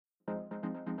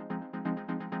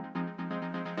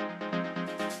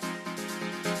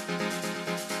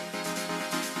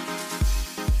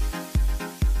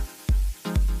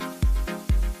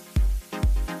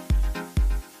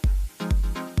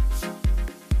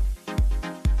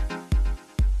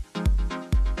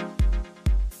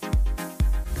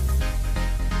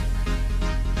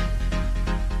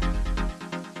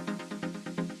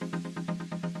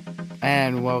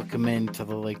and welcome into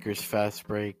the Lakers Fast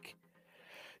Break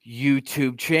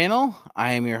YouTube channel.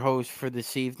 I am your host for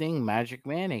this evening, Magic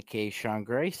Man, aka Sean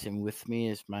Grace, and with me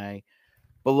is my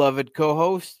beloved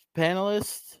co-host,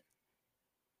 panelist,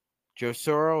 Joe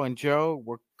Soro. And Joe,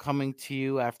 we're coming to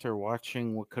you after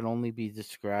watching what could only be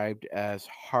described as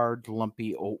hard,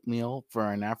 lumpy oatmeal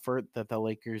for an effort that the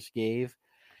Lakers gave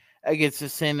against the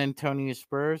San Antonio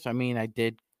Spurs. I mean, I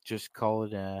did just call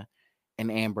it an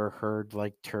Amber Heard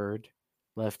like turd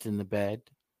left in the bed.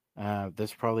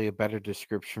 That's probably a better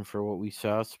description for what we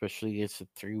saw, especially against a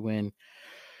 3-win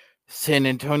San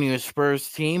Antonio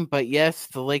Spurs team. But yes,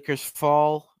 the Lakers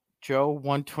fall, Joe,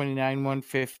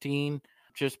 129-115.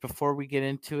 Just before we get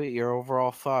into it, your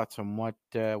overall thoughts on what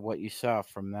you saw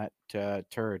from that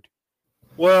turd.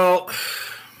 Well,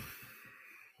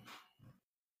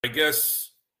 I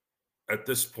guess at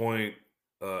this point,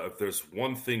 if there's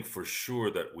one thing for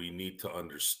sure that we need to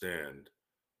understand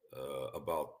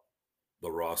about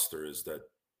the roster is that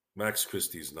Max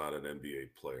Christie's not an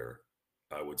NBA player.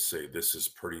 I would say this is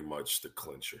pretty much the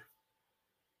clincher.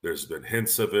 There's been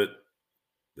hints of it.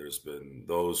 There's been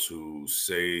those who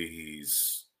say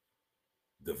he's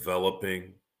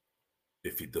developing.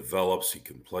 If he develops, he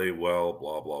can play well,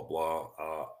 blah, blah, blah.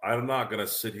 I'm not going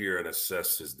to sit here and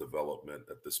assess his development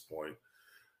at this point.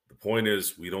 The point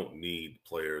is, we don't need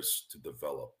players to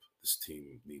develop. This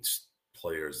team needs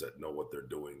players that know what they're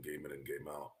doing game in and game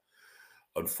out.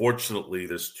 Unfortunately,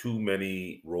 there's too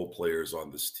many role players on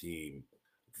this team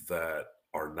that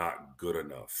are not good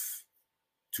enough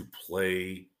to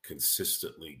play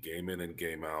consistently game in and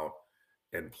game out,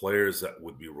 and players that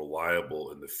would be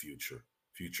reliable in the future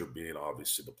being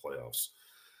obviously the playoffs.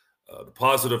 The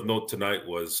positive note tonight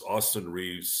was Austin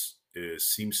Reeves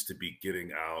seems to be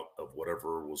getting out of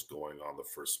whatever was going on the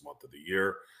first month of the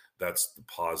year. That's the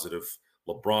positive.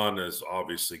 LeBron is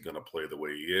obviously going to play the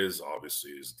way he is.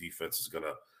 Obviously, his defense is going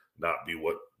to not be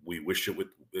what we wish it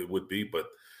would be, but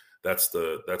that's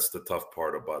the tough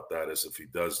part about that is if he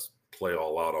does play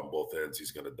all out on both ends,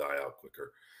 he's going to die out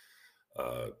quicker.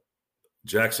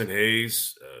 Jackson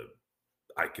Hayes,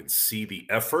 I can see the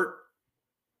effort.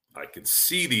 I can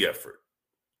see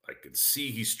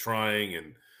he's trying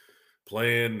and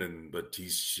playing, but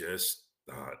he's just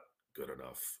not good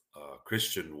enough.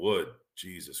 Christian Wood,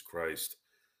 Jesus Christ.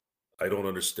 I don't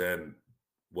understand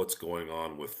what's going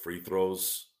on with free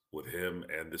throws with him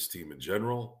and this team in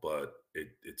general, but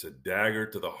it's a dagger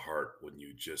to the heart when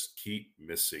you just keep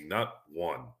missing not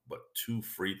one, but two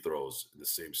free throws in the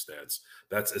same stance.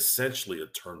 That's essentially a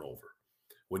turnover.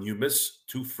 When you miss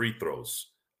two free throws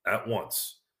at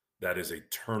once, that is a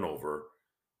turnover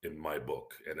in my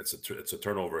book, and it's a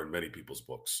turnover in many people's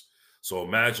books. So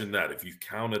imagine that. If you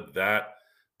counted that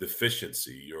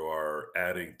deficiency, you are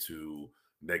adding to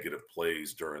negative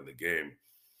plays during the game.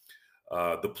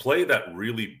 The play that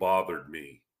really bothered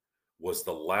me was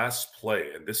the last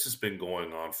play, and this has been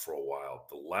going on for a while.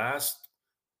 The last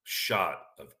shot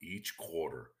of each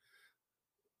quarter.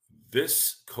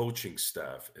 This coaching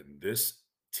staff and this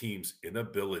team's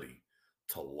inability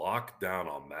to lock down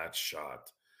on that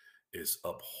shot is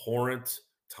abhorrent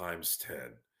times 10,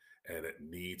 and it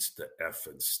needs to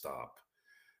effing stop.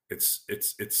 It's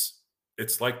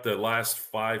like the last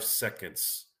 5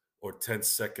 seconds or 10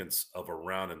 seconds of a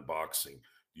round in boxing.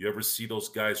 You ever see those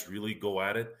guys really go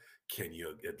at it? Can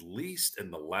you at least in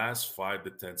the last 5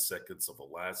 to 10 seconds of a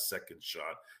last second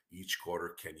shot each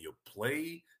quarter, can you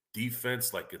play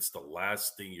defense like it's the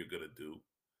last thing you're going to do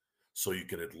so you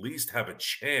can at least have a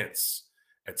chance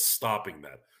at stopping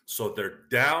that? So they're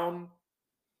down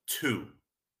 2,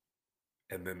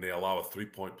 and then they allow a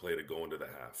 3-point play to go into the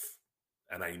half.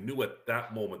 And I knew at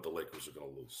that moment the Lakers were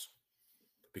going to lose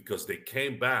because they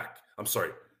came back. I'm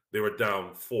sorry, they were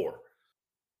down 4.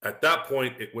 At that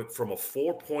point, it went from a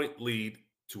 4-point lead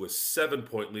to a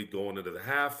 7-point lead going into the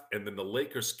half. And then the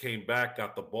Lakers came back,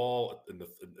 got the ball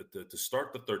to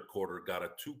start the third quarter, got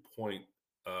a 2-point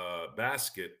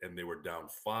basket, and they were down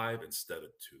 5 instead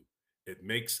of 2. It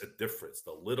makes a difference.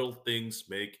 The little things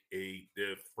make a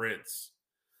difference.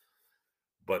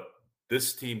 But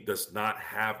this team does not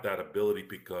have that ability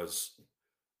because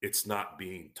it's not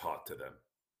being taught to them.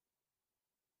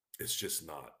 It's just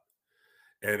not.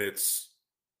 And it's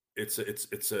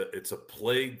a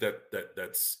plague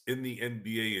that's in the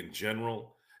NBA in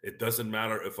general. It doesn't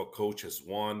matter if a coach has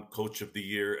won Coach of the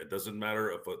Year. It doesn't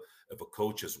matter if a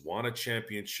coach has won a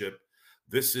championship.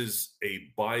 This is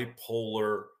a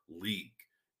bipolar league,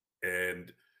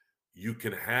 and you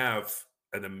can have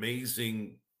an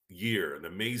amazing year, an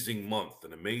amazing month,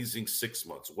 an amazing 6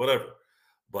 months, whatever.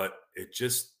 But it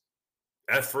just,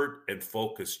 effort and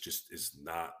focus just is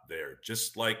not there.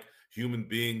 Just like human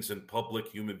beings in public,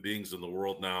 human beings in the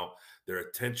world now, their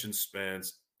attention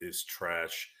spans is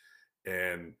trash.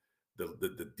 And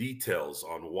the details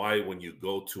on why when you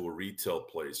go to a retail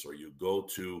place or you go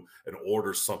to and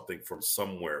order something from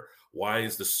somewhere, why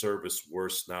is the service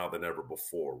worse now than ever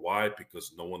before? Why?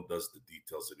 Because no one does the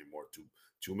details anymore.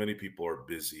 Too many people are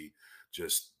busy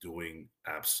just doing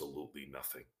absolutely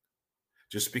nothing.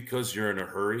 Just because you're in a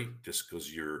hurry, just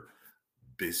because you're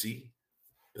busy,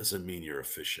 doesn't mean you're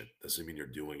efficient, doesn't mean you're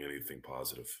doing anything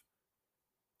positive.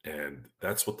 And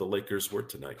that's what the Lakers were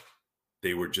tonight.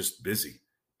 They were just busy,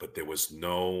 but there was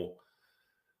no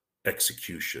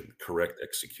execution, correct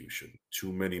execution.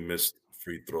 Too many missed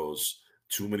free throws,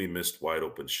 too many missed wide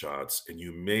open shots, and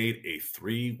you made a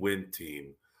 3-win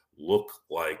team look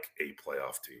like a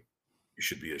playoff team. You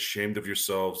should be ashamed of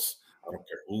yourselves. I don't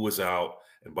care who was out.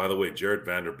 And by the way, Jared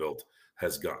Vanderbilt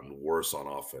has gotten worse on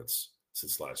offense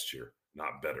since last year,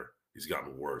 not better. He's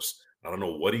gotten worse. I don't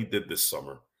know what he did this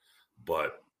summer,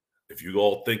 but if you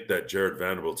all think that Jared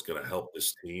Vanderbilt's going to help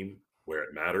this team where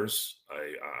it matters,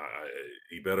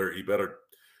 he better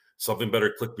something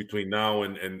better click between now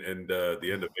and the end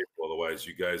of April. Otherwise,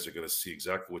 you guys are going to see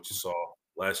exactly what you saw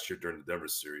last year during the Denver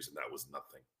series, and that was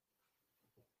nothing.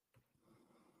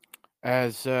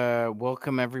 As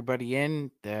welcome everybody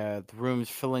in. The room's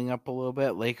filling up a little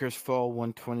bit. Lakers fall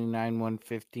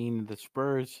 129-115 to the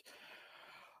Spurs.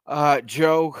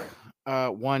 Joe,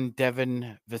 one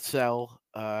Devin Vassell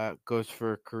goes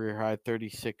for a career high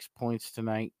 36 points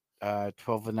tonight.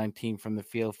 12 of 19 from the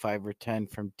field, 5 or 10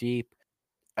 from deep.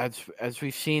 As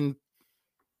we've seen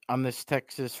on this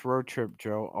Texas road trip,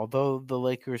 Joe, although the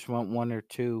Lakers went 1 or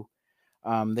 2,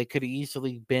 they could have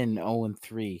easily been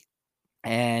 0-3.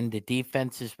 And the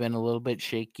defense has been a little bit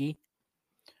shaky.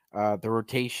 The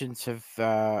rotations have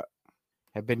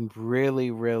been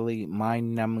really, really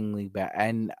mind-numbingly bad.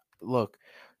 And look,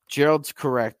 Gerald's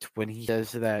correct when he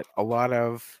says that a lot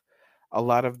of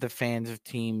the fans of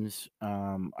teams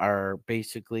are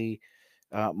basically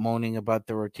moaning about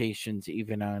the rotations,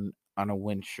 even on a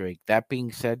win streak. That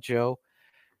being said, Joe,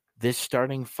 this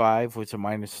starting five was a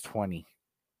 -20.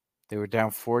 They were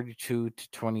down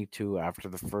 42-22 after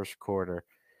the first quarter.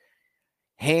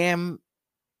 Ham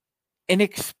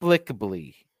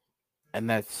inexplicably, and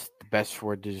that's the best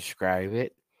word to describe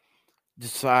it,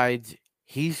 decides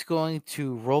he's going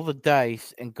to roll the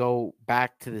dice and go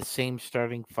back to the same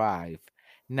starting five.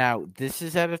 Now, this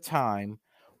is at a time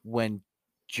when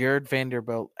Jared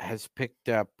Vanderbilt has picked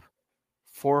up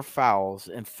 4 fouls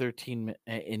in 13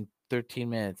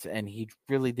 minutes, and he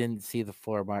really didn't see the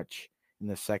floor much in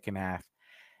the second half.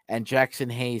 And Jackson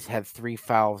Hayes had 3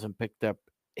 fouls and picked up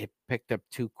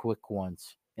 2 quick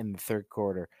ones in the third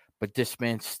quarter. But this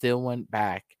man still went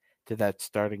back to that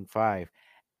starting five.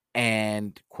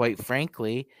 And quite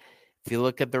frankly, if you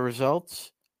look at the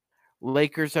results,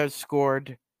 Lakers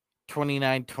outscored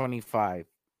 29-25,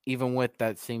 even with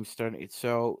that same starting.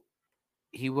 So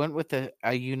he went with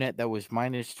a unit that was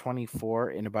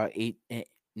 -24 in about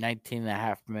 19 and a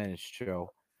half minutes,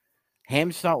 Joe.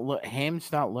 Ham's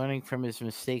not learning from his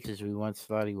mistakes as we once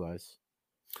thought he was.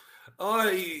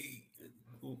 I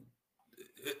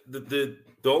the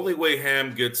only way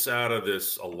Ham gets out of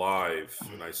this alive,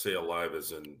 and I say alive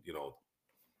as in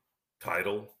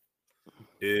title,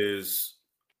 is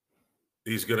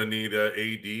he's going to need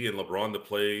AD and LeBron to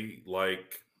play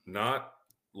like not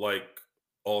like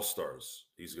all stars.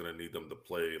 He's going to need them to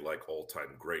play like all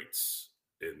time greats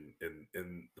in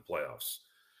the playoffs.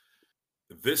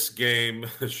 This game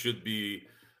should be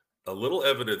a little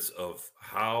evidence of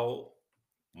how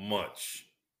much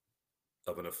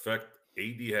of an effect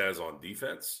AD has on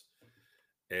defense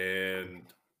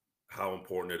and how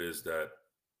important it is that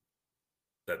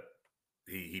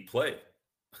he play.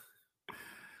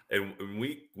 And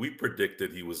we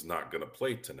predicted he was not going to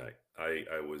play tonight.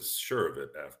 I was sure of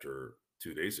it after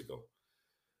 2 days ago.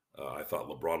 I thought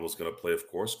LeBron was going to play, of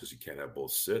course, because you can't have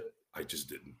both sit. I just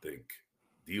didn't think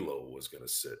D'Lo was going to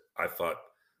sit. I thought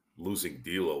losing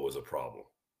D'Lo was a problem.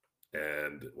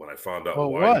 And when I found out Well,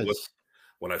 it why was.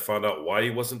 he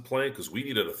wasn't playing, because we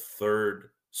needed a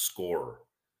third scorer.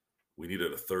 We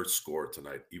needed a third scorer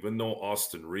tonight. Even though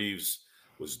Austin Reeves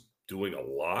was doing a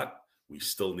lot, we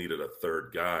still needed a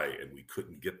third guy, and we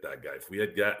couldn't get that guy. If we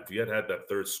had had that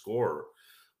third scorer,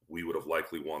 we would have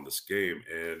likely won this game.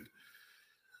 And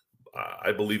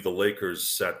I believe the Lakers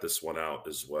sat this one out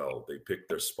as well. They picked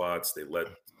their spots. They let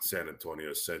San Antonio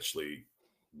essentially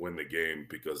win the game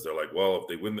because they're like, well, if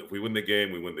we win the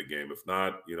game, we win the game. If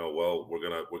not, well, we're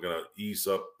gonna ease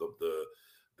up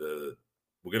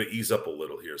we're gonna ease up a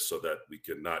little here so that we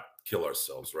can not kill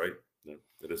ourselves, right? Yeah,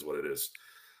 it is what it is.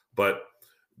 But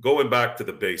going back to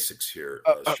the basics here,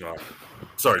 Sean.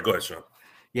 Sorry, go ahead, Sean.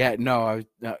 Yeah, no,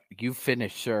 you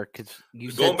finished, sir, because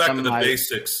you Going said back to something. the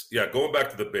basics, going back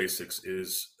to the basics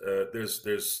is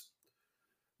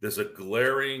there's a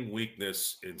glaring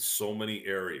weakness in so many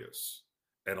areas,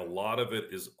 and a lot of it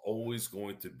is always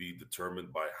going to be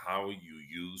determined by how you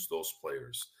use those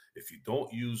players. If you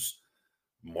don't use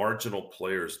marginal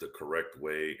players the correct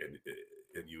way,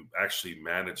 and you actually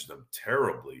manage them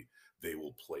terribly, they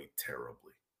will play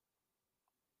terribly.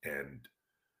 And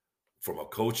from a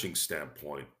coaching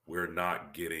standpoint, we're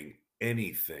not getting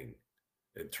anything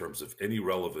in terms of any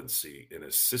relevancy in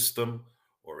a system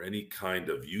or any kind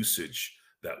of usage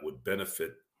that would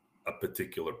benefit a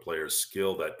particular player's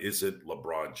skill that isn't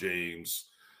LeBron James,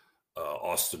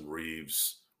 Austin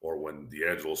Reeves, or when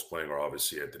D'Angelo's playing, or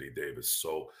obviously Anthony Davis.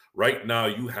 So right now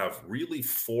you have really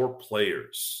four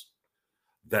players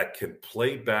that can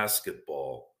play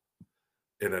basketball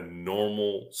in a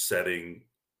normal setting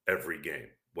every game.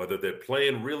 Whether they're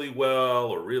playing really well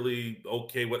or really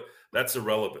okay, that's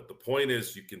irrelevant. The point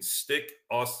is you can stick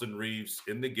Austin Reeves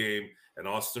in the game, and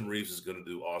Austin Reeves is going to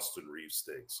do Austin Reeves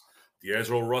things.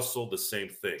 D'Angelo Russell, the same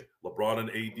thing. LeBron and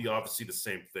AD, obviously the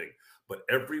same thing. But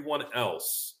everyone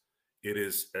else,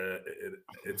 it's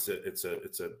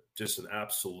just an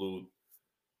absolute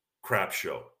crap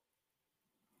show.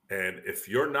 And if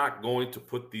you're not going to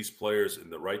put these players in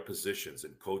the right positions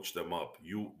and coach them up,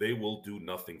 they will do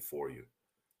nothing for you.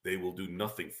 They will do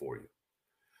nothing for you.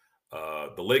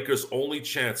 The Lakers' only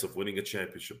chance of winning a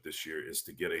championship this year is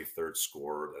to get a third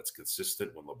scorer that's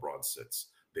consistent when LeBron sits.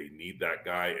 They need that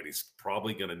guy, and he's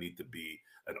probably going to need to be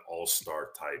an all-star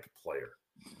type player.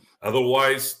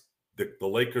 Otherwise, the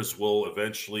Lakers will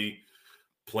eventually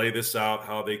play this out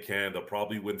how they can. They'll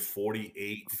probably win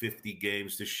 48, 50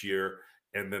 games this year,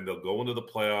 and then they'll go into the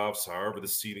playoffs, however the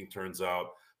seeding turns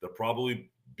out. They'll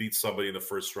probably beat somebody in the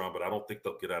first round, but I don't think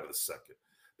they'll get out of the second.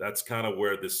 That's kind of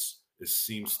where this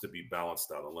seems to be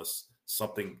balanced out, unless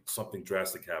something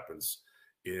drastic happens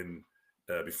in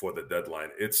before the deadline.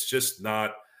 It's just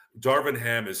not. Darvin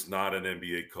Ham is not an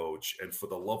NBA coach, and for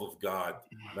the love of God,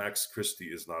 Max Christie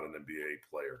is not an NBA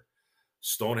player.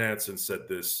 Stone Hansen said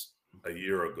this a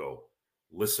year ago.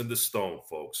 Listen to Stone,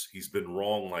 folks. He's been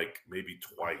wrong like maybe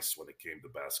twice when it came to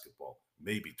basketball,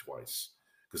 maybe twice,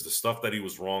 because the stuff that he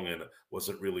was wrong in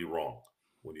wasn't really wrong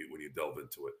when you delve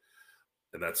into it.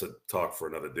 And that's a talk for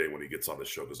another day when he gets on the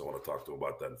show, because I want to talk to him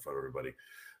about that in front of everybody.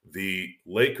 The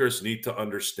Lakers need to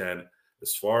understand,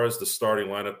 as far as the starting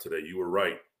lineup today, you were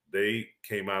right. They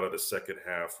came out of the second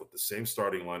half with the same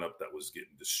starting lineup that was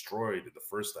getting destroyed in the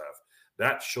first half.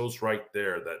 That shows right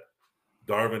there that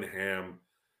Darvin Ham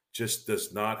just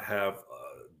does not have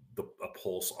a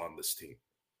pulse on this team.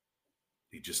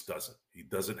 He just doesn't. He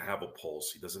doesn't have a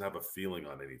pulse. He doesn't have a feeling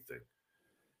on anything.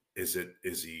 Is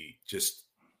he just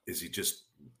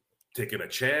taking a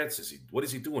chance? What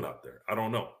is he doing out there? I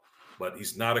don't know. But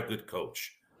he's not a good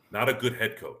coach, not a good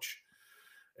head coach.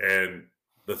 And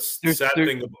the sad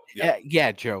thing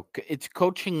about Joe, it's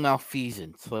coaching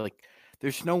malfeasance. Like,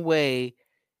 there's no way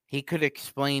he could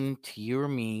explain to you or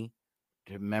me,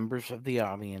 to members of the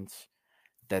audience,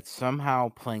 that somehow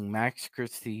playing Max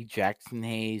Christie, Jackson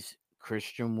Hayes,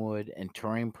 Christian Wood, and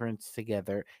Taurean Prince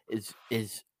together is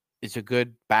a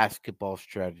good basketball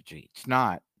strategy. It's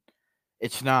not.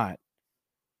 It's not.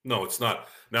 No, it's not.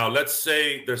 Now, let's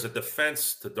say there's a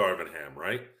defense to Darvin Ham,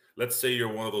 right? Let's say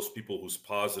you're one of those people who's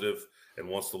positive and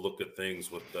wants to look at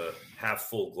things with the half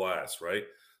full glass, right?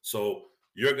 So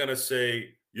you're going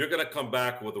to come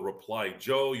back with a reply.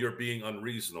 Joe, you're being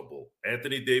unreasonable.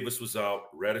 Anthony Davis was out,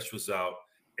 Reddish was out,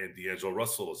 and D'Angelo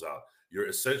Russell was out. You're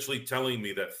essentially telling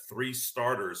me that three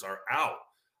starters are out.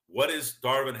 What is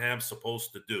Darvin Ham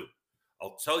supposed to do?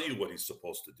 I'll tell you what he's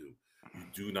supposed to do. You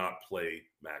do not play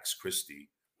Max Christie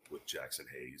with Jackson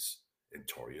Hayes and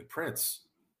Taurean Prince.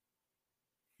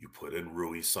 You put in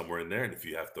Rui somewhere in there, and if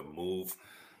you have to move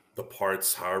the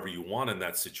parts however you want in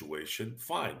that situation,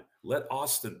 fine. Let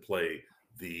Austin play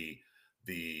the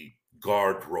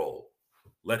guard role.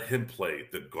 Let him play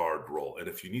the guard role. And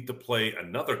if you need to play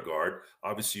another guard,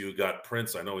 obviously you got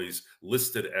Prince. I know he's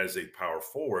listed as a power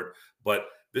forward, but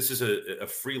this is a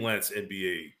freelance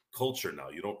NBA culture now.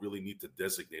 You don't really need to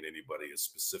designate anybody a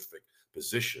specific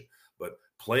position. But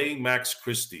playing Max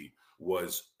Christie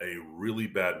was a really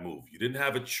bad move. You didn't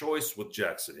have a choice with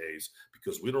Jackson Hayes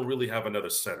because we don't really have another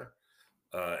center.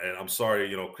 And I'm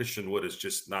sorry, Christian Wood is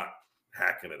just not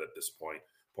hacking it at this point.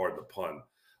 Pardon the pun.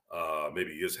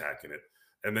 Maybe he is hacking it.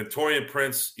 And then Taurean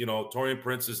Prince, Taurean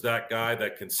Prince is that guy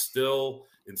that can still,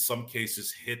 in some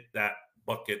cases, hit that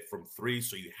bucket from three.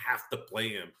 So you have to play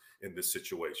him in this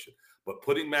situation. But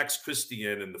putting Max Christie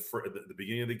in the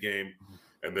beginning of the game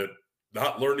and then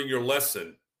not learning your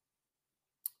lesson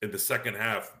in the second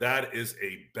half, that is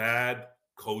a bad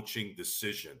coaching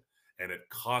decision. And it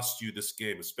cost you this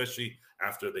game, especially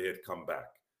after they had come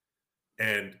back.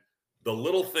 And the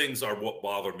little things are what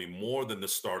bother me more than the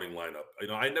starting lineup.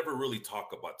 I never really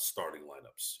talk about starting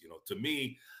lineups. To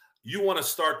me, you want to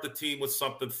start the team with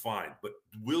something, fine. But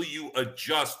will you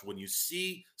adjust when you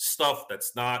see stuff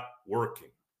that's not working?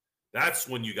 That's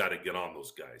when you got to get on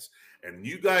those guys. And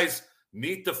you guys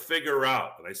need to figure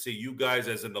out, and I say you guys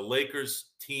as in the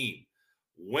Lakers team,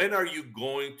 when are you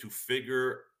going to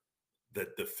figure the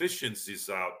deficiencies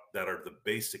out that are the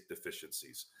basic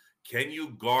deficiencies? Can you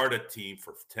guard a team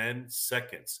for 10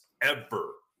 seconds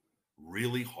ever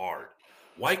really hard?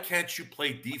 Why can't you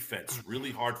play defense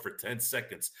really hard for 10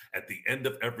 seconds at the end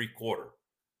of every quarter?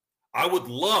 I would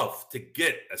love to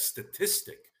get a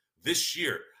statistic this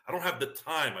year. I don't have the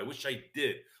time. I wish I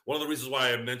did. One of the reasons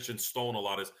why I mentioned Stone a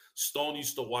lot is Stone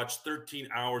used to watch 13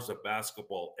 hours of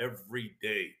basketball every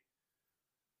day.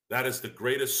 That is the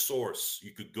greatest source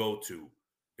you could go to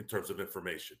in terms of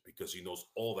information because he knows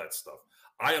all that stuff.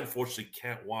 I unfortunately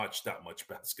can't watch that much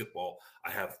basketball. I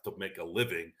have to make a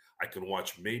living. I can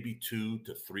watch maybe 2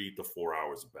 to 3 to 4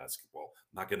 hours of basketball.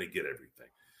 I'm not going to get everything.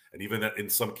 And even that, in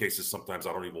some cases, sometimes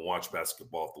I don't even watch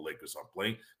basketball if the Lakers aren't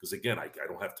playing because, again, I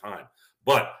don't have time.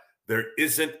 But there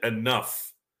isn't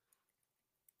enough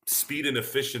speed and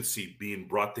efficiency being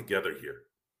brought together here.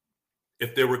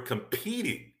 If they were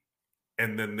competing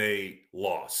and then they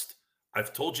lost,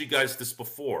 I've told you guys this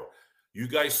before. You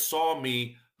guys saw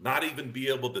me not even be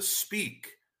able to speak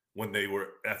when they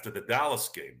were after the Dallas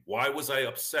game. Why was I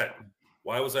upset?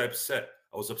 I was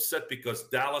upset because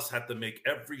Dallas had to make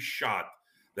every shot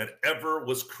that ever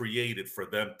was created for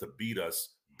them to beat us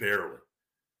barely.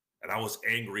 And I was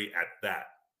angry at that.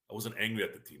 I wasn't angry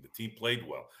at the team. The team played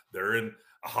well. They're in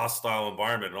a hostile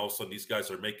environment, and all of a sudden these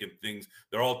guys are making things.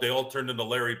 They all turned into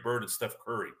Larry Bird and Steph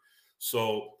Curry.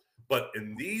 So, but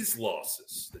in these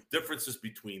losses, the differences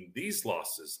between these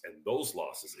losses and those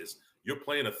losses is you're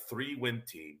playing a 3-win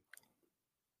team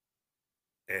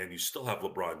and you still have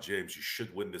LeBron James. You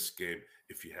should win this game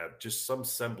if you have just some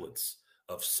semblance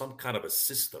of some kind of a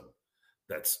system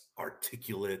that's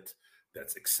articulate,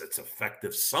 that's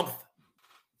effective, something.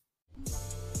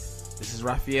 This is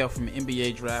Raphael from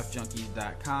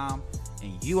NBADraftJunkies.com,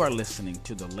 and you are listening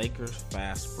to the Lakers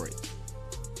Fast Break.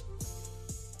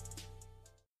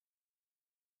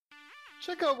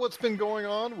 Check out what's been going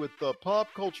on with the Pop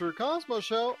Culture Cosmos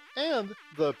Show and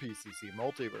the PCC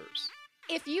Multiverse.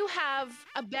 If you have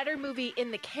a better movie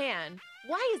in the can,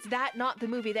 why is that not the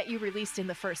movie that you released in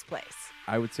the first place?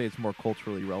 I would say it's more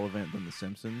culturally relevant than The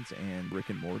Simpsons and Rick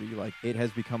and Morty. Like, it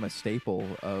has become a staple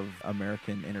of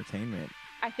American entertainment.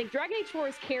 I think Dragon Age 4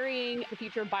 is carrying the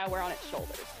future of BioWare on its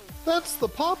shoulders. That's the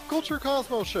Pop Culture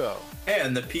Cosmos Show.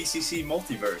 And the PCC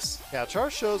Multiverse. Catch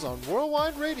our shows on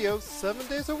Worldwide Radio 7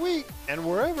 days a week and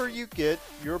wherever you get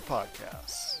your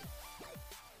podcasts.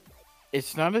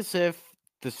 It's not as if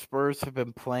the Spurs have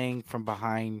been playing from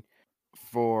behind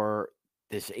for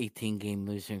this 18-game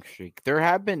losing streak. There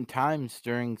have been times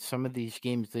during some of these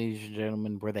games, ladies and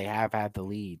gentlemen, where they have had the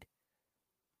lead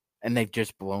and they've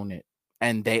just blown it.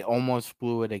 And they almost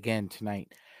blew it again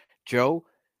tonight. Joe,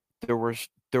 there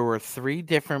were 3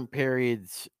 different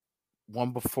periods,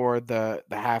 one before the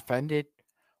half ended,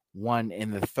 one in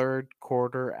the third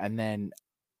quarter, and then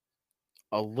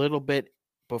a little bit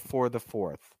before the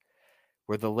fourth,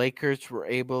 where the Lakers were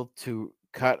able to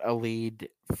cut a lead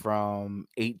from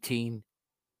 18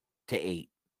 to 8,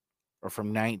 or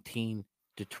from 19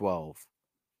 to 12,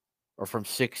 or from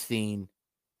 16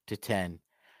 to 10.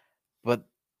 But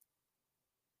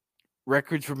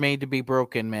records were made to be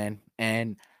broken, man.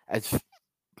 And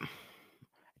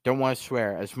don't want to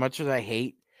swear, as much as I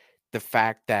hate the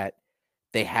fact that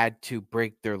they had to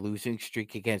break their losing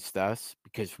streak against us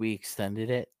because we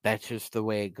extended it, that's just the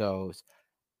way it goes.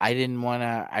 I didn't want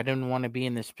to be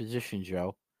in this position,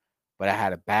 Joe, but I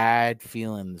had a bad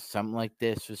feeling something like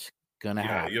this was going to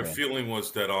happen. Your feeling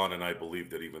was dead on, and I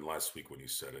believed it even last week when you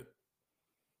said it.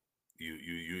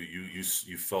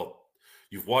 You felt.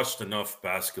 You've watched enough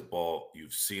basketball.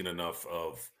 You've seen enough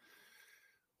of,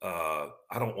 I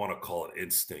don't want to call it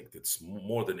instinct. It's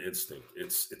more than instinct.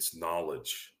 It's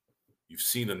knowledge. You've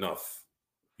seen enough.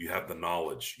 You have the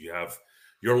knowledge.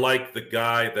 You're like the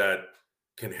guy that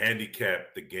can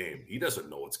handicap the game. He doesn't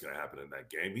know what's going to happen in that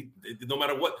game. No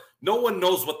matter what, no one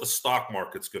knows what the stock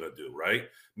market's going to do, right?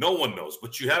 No one knows.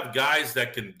 But you have guys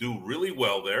that can do really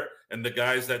well there, and the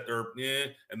guys that are,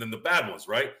 and then the bad ones,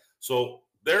 right? So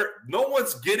no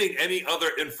one's getting any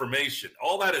other information.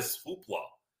 All that is hoopla.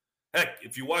 Heck,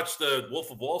 if you watch the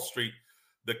Wolf of Wall Street,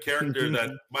 the character that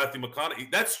Matthew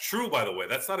McConaughey, that's true, by the way.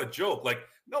 That's not a joke. Like,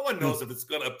 no one knows if it's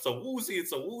a woozy,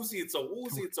 it's a woozy, it's a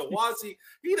woozy, it's a wazi.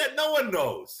 No one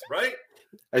knows, right?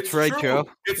 That's It's right, true. Joe.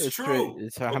 It's That's true. True.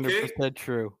 It's 100%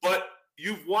 true. But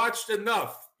you've watched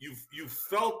enough. You've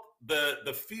felt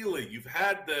the feeling. You've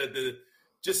had the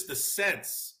just the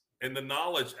sense and the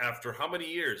knowledge after how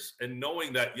many years, and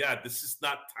knowing that, yeah, this is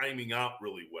not timing out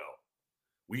really well.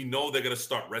 We know they're going to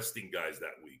start resting guys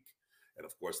that week. And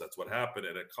of course, that's what happened,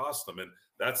 and it cost them. And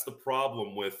that's the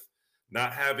problem with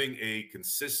not having a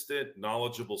consistent,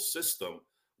 knowledgeable system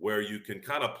where you can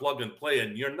kind of plug and play.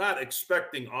 And you're not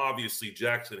expecting, obviously,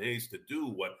 Jackson Hayes to do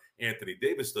what Anthony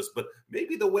Davis does, but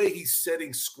maybe the way he's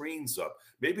setting screens up,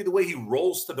 maybe the way he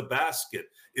rolls to the basket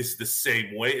is the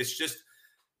same way. It's just,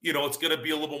 it's going to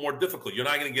be a little more difficult. You're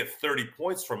not going to get 30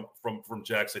 points from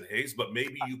Jackson Hayes, but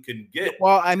maybe you can get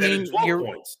 12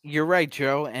 points. You're right,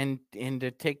 Joe. And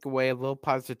to take away a little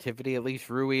positivity, at least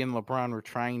Rui and LeBron were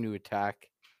trying to attack.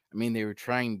 I mean, they were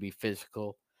trying to be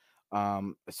physical,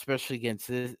 especially against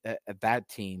that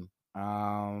team.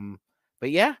 But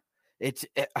yeah, it's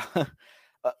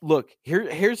look,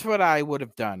 here's what I would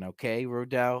have done. Okay,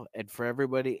 Rodell, and for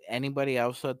anybody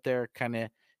else out there, kind of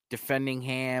defending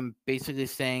Ham, basically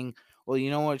saying, well, you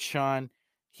know what, Sean,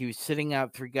 he was sitting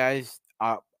out 3 guys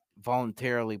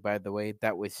voluntarily, by the way.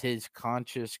 That was his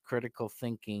conscious, critical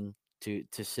thinking to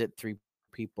sit 3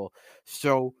 people.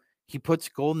 So he puts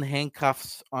golden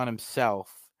handcuffs on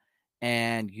himself,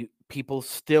 and people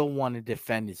still want to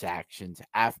defend his actions.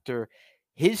 After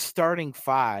his starting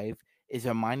 5 is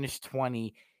a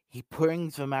 -20, he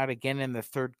brings them out again in the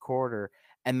third quarter,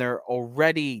 and they're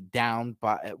already down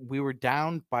we were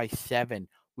down by 7.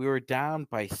 We were down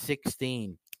by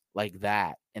 16, like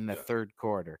that, in the third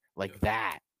quarter, like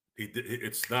that.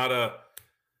 It's not a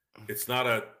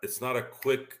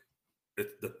quick.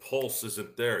 The pulse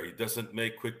isn't there. He doesn't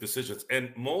make quick decisions.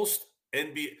 And most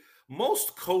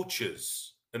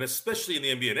coaches, and especially in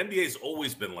the NBA, and NBA has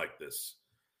always been like this.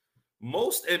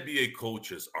 Most NBA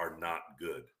coaches are not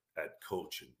good at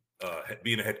coaching,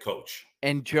 being a head coach.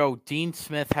 And Joe, Dean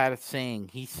Smith had a saying.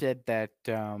 He said that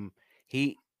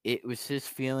it was his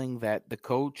feeling that the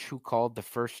coach who called the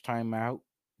first time out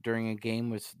during a game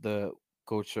was the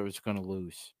coach that was going to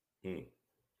lose.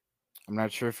 I'm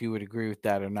not sure if you would agree with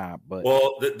that or not. But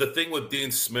well, the thing with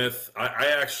Dean Smith,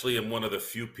 I actually am one of the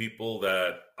few people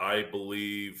that I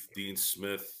believe Dean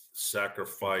Smith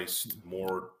sacrificed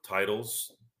more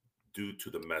titles due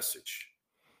to the message.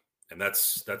 And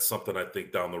that's something I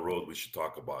think down the road we should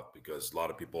talk about, because a lot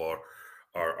of people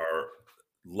are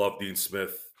love Dean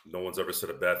Smith. No one's ever said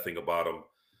a bad thing about him.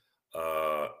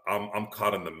 I'm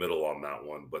caught in the middle on that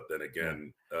one, but then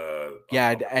again,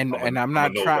 I'm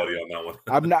not nobody on that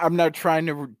one. I'm not trying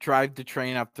to drive the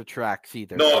train up the tracks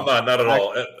either. No, I'm not at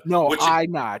all. No,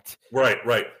 I'm not.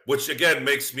 Right. Which again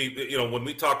makes me, when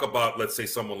we talk about, let's say,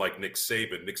 someone like Nick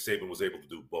Saban was able to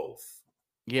do both.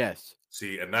 Yes.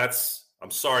 See, and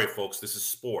I'm sorry, folks, this is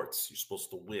sports. You're supposed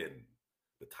to win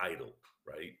the title,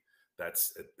 right?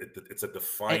 It's a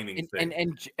defining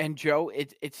thing. And Joe,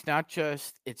 it's not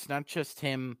just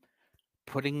him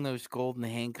putting those golden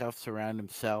handcuffs around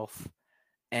himself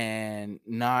and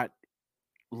not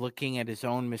looking at his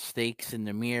own mistakes in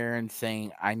the mirror and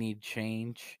saying, I need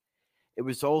change. It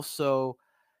was also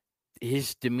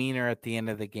his demeanor at the end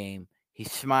of the game.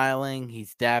 He's smiling,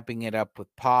 he's dabbing it up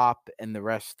with Pop and the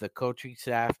rest of the coaching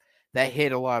staff. That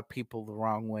hit a lot of people the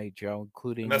wrong way, Joe,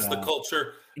 including and that's the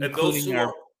culture. And those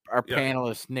who our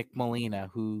panelist Nick Molina,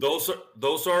 who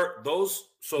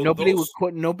nobody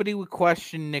would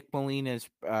question Nick Molina's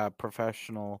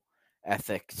professional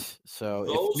ethics.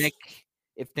 So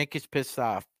if Nick is pissed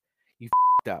off, you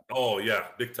f***ed up. Oh yeah,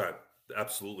 big time,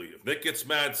 absolutely. If Nick gets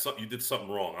mad, you did something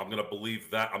wrong. I'm gonna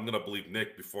believe that. I'm gonna believe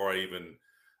Nick before I even.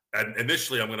 And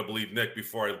initially, I'm gonna believe Nick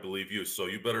before I believe you. So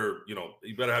you better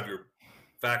have your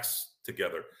facts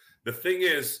together. The thing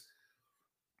is,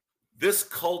 this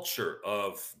culture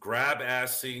of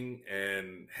grab-assing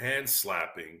and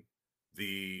hand-slapping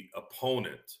the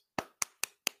opponent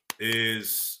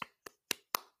is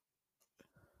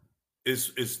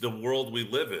the world we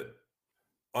live in.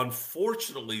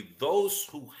 Unfortunately, those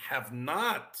who have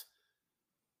not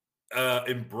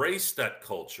embraced that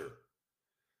culture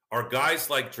are guys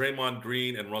like Draymond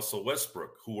Green and Russell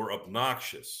Westbrook, who are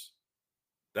obnoxious.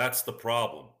 That's the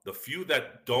problem. The few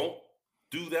that don't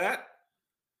do that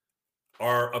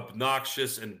are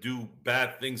obnoxious and do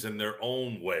bad things in their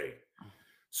own way.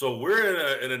 So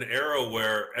we're in an era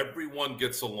where everyone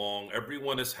gets along,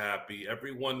 everyone is happy,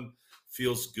 everyone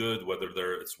feels good, whether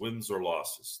it's wins or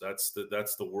losses. That's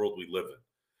the world we live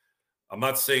I'm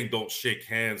not saying don't shake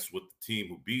hands with the team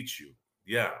who beat you.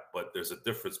 Yeah, but there's a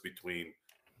difference between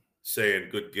saying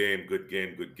good game, good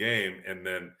game, good game, and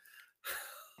then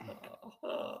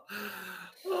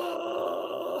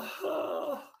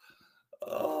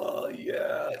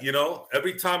yeah. You know,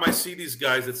 every time I see these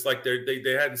guys, it's like they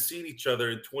hadn't seen each other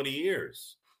in 20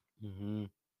 years. Mm-hmm.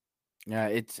 Yeah,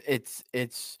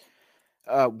 it's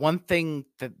one thing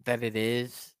that it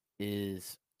is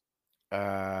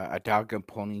a dog and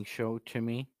pony show to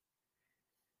me.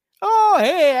 Oh,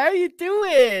 hey, how you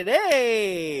doing?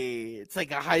 Hey, it's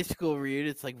like a high school reunion.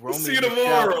 It's like We'll Romy see you and Michelle.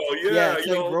 tomorrow. Yeah, it's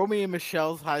like Romy and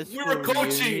Michelle's high school we were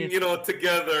coaching, reunion.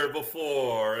 together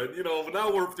before, and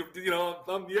now we're,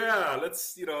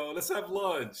 let's have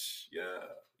lunch. Yeah.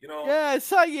 Yeah, I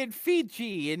saw you in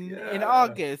Fiji in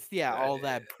August. Yeah, all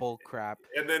that bull crap.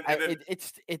 And then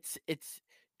It's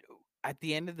at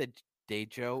the end of the day,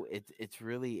 Joe. It's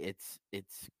really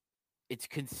it's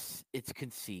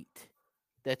conceit.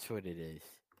 That's what it is.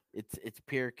 It's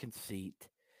pure conceit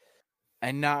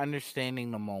and not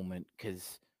understanding the moment.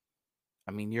 Because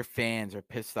I mean, your fans are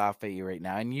pissed off at you right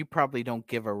now, and you probably don't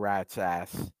give a rat's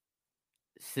ass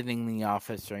sitting in the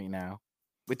office right now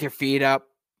with your feet up.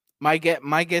 My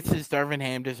guess is Darvin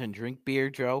Ham doesn't drink beer,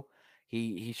 Joe.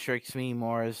 He strikes me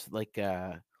more as like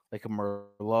a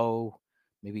Merlot,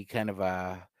 maybe kind of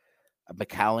a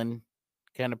Macallan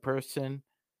kind of person.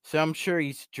 So I'm sure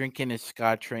he's drinking his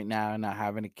scotch right now and not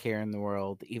having a care in the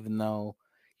world, even though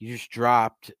you just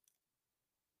dropped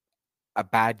a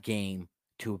bad game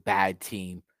to a bad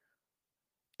team.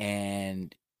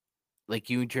 And like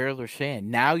you and Gerald are saying,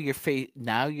 now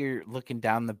you're looking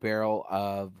down the barrel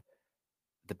of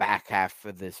the back half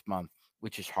of this month,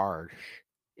 which is harsh.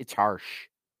 It's harsh.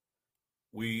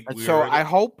 So I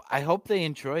hope they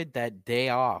enjoyed that day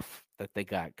off that they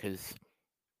got, because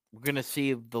we're gonna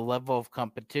see the level of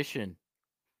competition.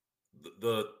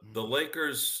 the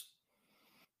Lakers,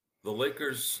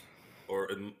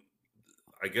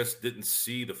 I guess, didn't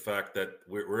see the fact that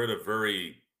we're at a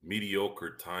very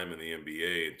mediocre time in the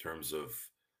NBA in terms of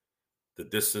the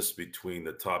distance between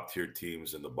the top tier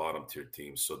teams and the bottom tier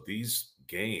teams. So these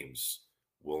games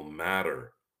will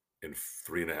matter in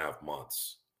 3.5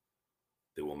 months.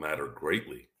 They will matter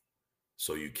greatly.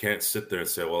 So you can't sit there and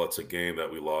say, well, it's a game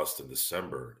that we lost in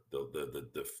December.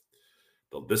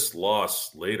 This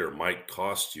loss later might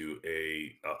cost you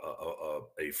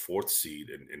a fourth seed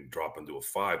and drop into a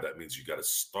 5. That means you got to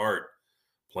start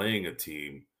playing a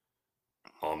team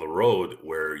on the road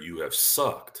where you have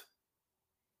sucked.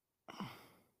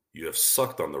 You have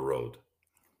sucked on the road.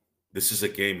 This is a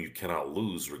game you cannot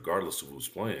lose regardless of who's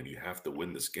playing. You have to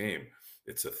win this game.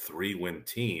 It's a 3-win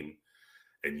team,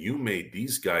 and you made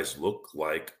these guys look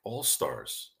like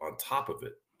all-stars on top of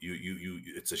it.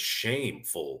 It's a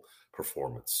shameful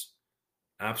performance.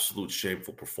 Absolute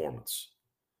shameful performance.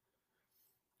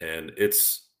 And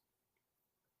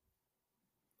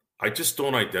I just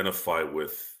don't identify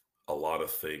with a lot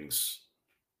of things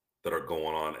that are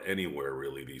going on anywhere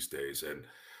really these days. And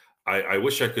I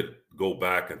wish I could go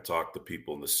back and talk to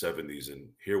people in the 70s and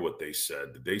hear what they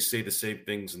said. Did they say the same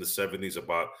things in the 70s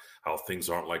about how things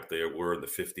aren't like they were in the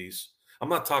 50s? I'm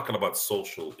not talking about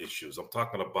social issues. I'm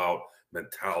talking about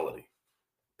mentality.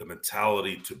 The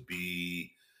mentality to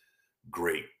be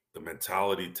great. The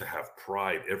mentality to have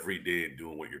pride every day in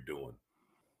doing what you're doing.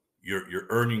 You're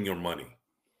earning your money.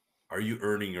 Are you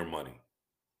earning your money?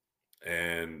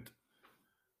 And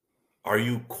are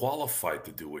you qualified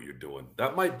to do what you're doing?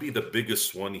 That might be the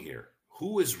biggest one here.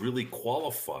 Who is really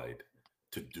qualified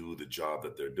to do the job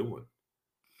that they're doing?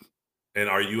 And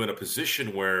are you in a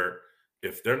position where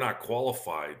if they're not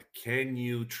qualified, can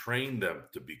you train them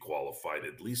to be qualified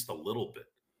at least a little bit?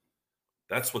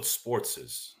 That's what sports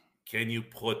is. Can you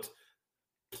put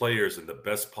players in the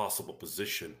best possible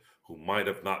position who might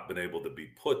have not been able to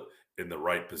be put in the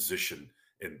right position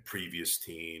in previous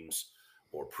teams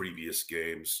or previous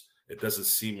games? It doesn't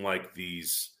seem like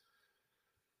these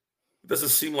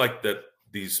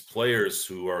players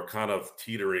who are kind of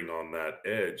teetering on that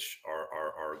edge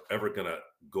are ever going to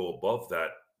go above that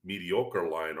mediocre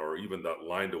line, or even that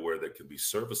line to where they can be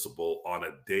serviceable on a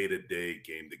day-to-day,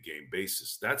 game-to-game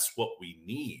basis. That's what we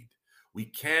need. We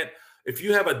can't, if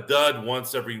you have a dud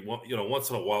once in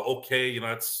a while, okay,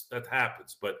 that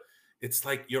happens. But it's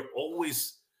like you're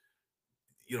always,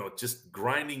 just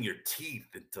grinding your teeth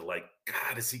into like,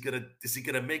 God, is he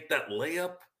gonna make that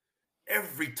layup?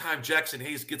 Every time Jackson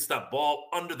Hayes gets that ball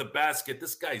under the basket,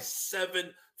 this guy's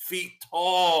 7 feet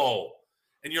tall.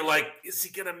 And you're like, is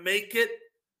he gonna make it?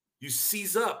 You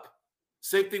seize up.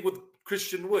 Same thing with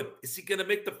Christian Wood. Is he gonna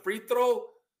make the free throw?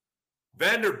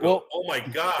 Vanderbilt, oh my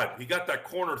God, he got that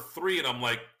corner 3, and I'm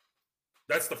like,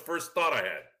 That's the first thought I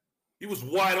had. He was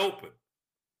wide open.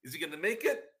 Is he going to make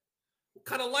it? What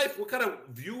kind of life, what kind of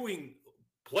viewing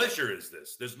pleasure is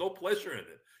this? There's no pleasure in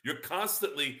it. You're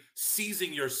constantly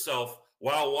seizing yourself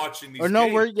while watching these Or no,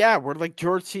 games. we're like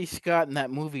George C. Scott in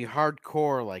that movie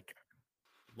Hardcore, like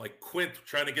Quint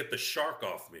trying to get the shark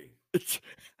off me.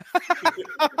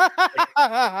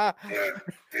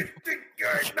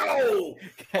 No.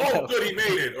 Oh, good, he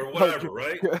made it, or whatever,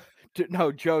 right?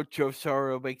 No, Joe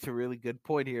Sorrow makes a really good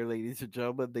point here, ladies and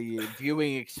gentlemen. The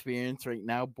viewing experience right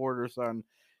now borders on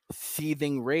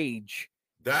seething rage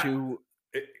to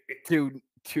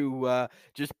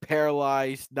just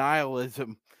paralyzed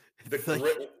nihilism.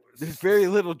 There's very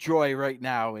little joy right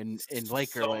now in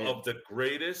Lakerland. Some of the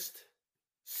greatest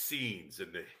scenes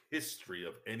in the history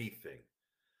of anything.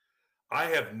 I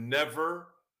have never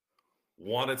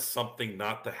wanted something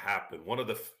not to happen.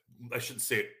 I shouldn't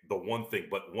say the one thing,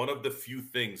 but one of the few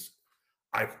things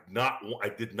I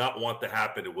did not want to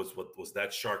happen. It was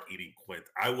that shark eating Quint.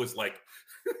 I was like,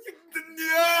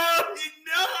 no,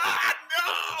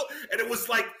 and it was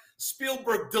like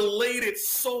Spielberg delayed it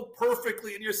so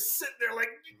perfectly, and you're sitting there like,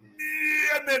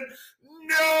 and then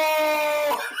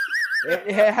no.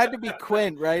 It had to be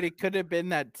Quint, right? It could have been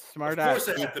that smart ass.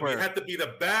 Of course, it had to be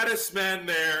the baddest man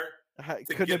there.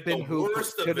 Could have been Hooper.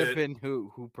 Could have been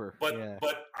Hooper. But yeah.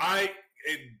 but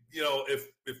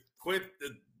if Quint,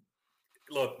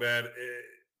 look, man,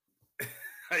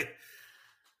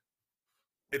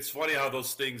 it's funny how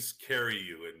those things carry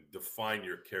you and define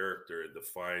your character and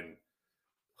define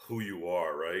who you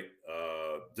are, right?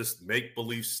 Just make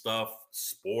believe stuff,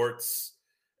 sports.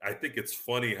 I think it's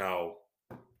funny how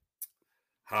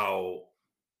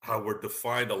we're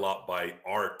defined a lot by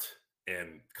art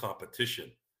and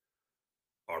competition.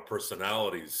 Our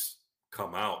personalities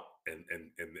come out and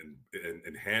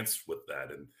enhance with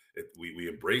that, and we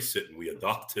embrace it and we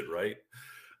adopt it, right?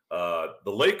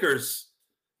 The Lakers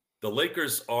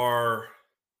are.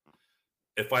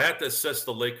 If I had to assess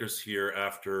the Lakers here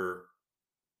after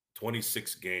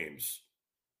 26 games,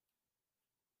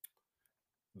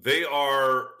 they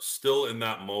are still in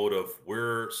that mode of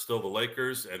we're still the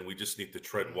Lakers and we just need to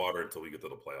tread water until we get to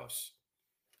the playoffs.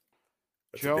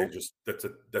 That's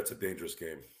a dangerous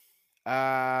game.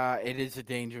 It is a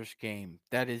dangerous game.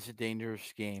 That is a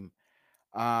dangerous game.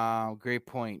 Great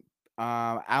point.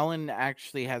 Alan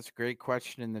actually has a great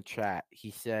question in the chat.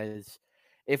 He says,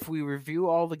 if we review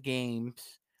all the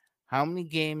games, how many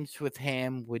games with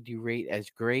Ham would you rate as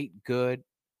great, good,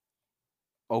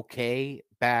 okay,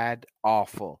 bad,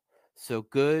 awful? So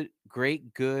good,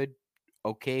 great, good,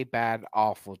 okay, bad,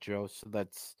 awful, Joe. So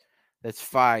that's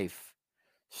 5.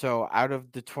 So out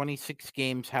of the 26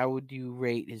 games, how would you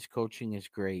rate his coaching as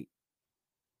great?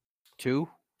 2?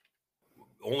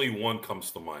 Only 1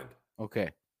 comes to mind. Okay.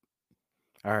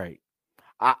 All right.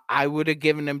 I would have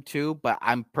given him 2, but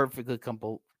I'm perfectly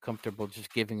comfortable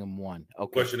just giving him 1. Okay. The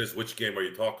question is, which game are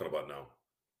you talking about now?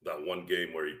 That one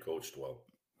game where he coached well.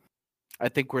 I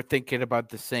think we're thinking about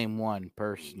the same one,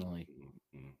 personally.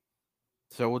 Mm-hmm.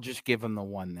 So we'll just give him the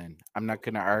 1 then. I'm not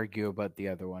going to argue about the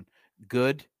other one.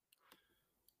 Good?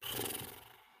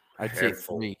 I'd say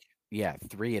 3. Yeah,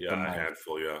 3 at the moment. Yeah, a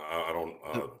handful. Yeah, I don't.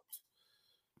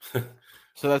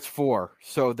 So that's 4.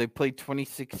 So they played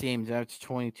 26 games. That's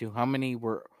 22. How many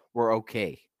were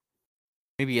okay?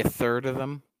 Maybe a third of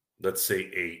them. Let's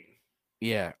say 8.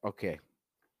 Yeah. Okay.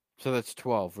 So that's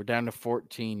 12. We're down to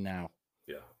 14 now.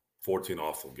 Yeah, 14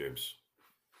 awful games.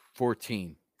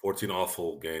 14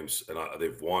 awful games, and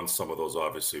they've won some of those,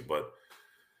 obviously, but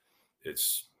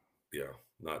it's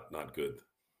not good.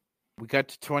 We got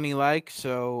to 20 likes,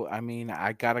 so I mean,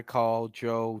 I gotta call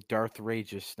Joe Darth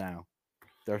Rageous now.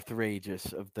 Darth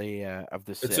Rageous of the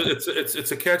set.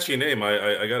 It's a catchy name.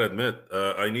 I gotta admit.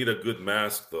 I need a good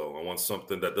mask though. I want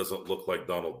something that doesn't look like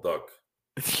Donald Duck.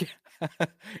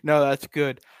 No, that's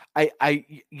good. I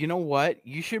you know what?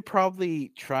 You should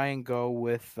probably try and go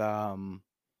with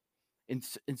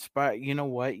inspire. You know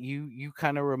what? You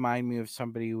kind of remind me of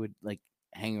somebody who would like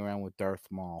hang around with Darth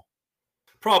Maul.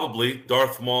 Probably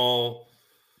Darth Maul,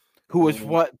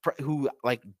 who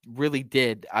like really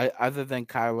did. Other than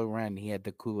Kylo Ren, he had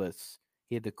the coolest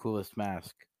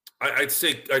mask. I'd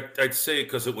say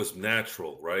because it was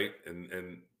natural, right?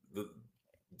 And the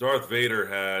Darth Vader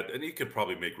had, and he could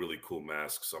probably make really cool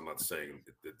masks. I'm not saying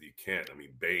that you can't. I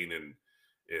mean, Bane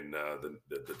in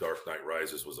the Dark Knight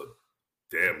Rises was a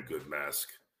damn good mask.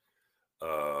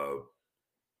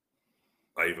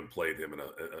 I even played him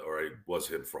or I was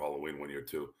him for Halloween one year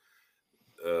too.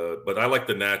 but I like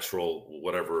the natural,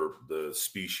 whatever the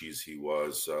species he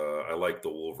was. I like the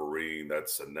Wolverine.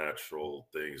 That's a natural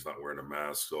thing. He's not wearing a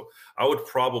mask. So I would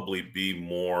probably be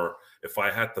more, if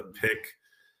I had to pick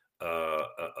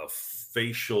a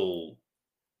facial,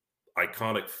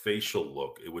 iconic facial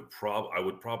look, I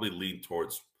would probably lean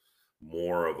towards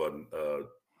more of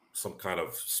some kind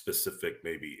of specific,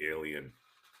 maybe alien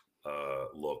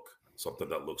look, something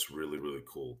that looks really, really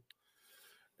cool.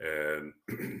 And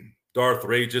Darth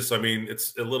Rageous, I mean,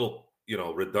 it's a little,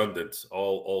 redundant.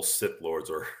 All Sith lords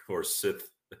or Sith,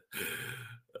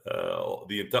 all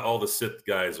the Sith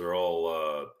guys are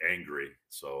all angry.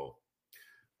 So,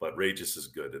 but Rageous is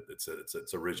good.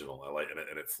 It's original. I like it,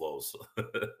 and it flows.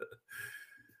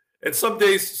 And some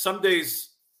days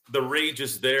the rage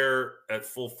is there at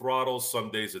full throttle. Some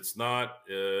days it's not.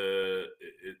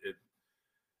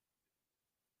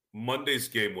 Monday's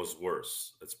game was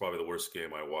worse. It's probably the worst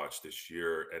game I watched this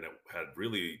year, and it had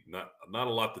really not a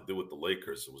lot to do with the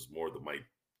Lakers. It was more my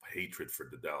hatred for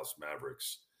the Dallas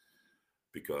Mavericks,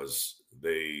 because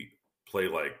they play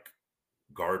like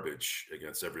garbage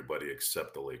against everybody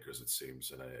except the Lakers, it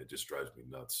seems, and it just drives me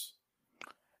nuts.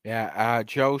 Yeah,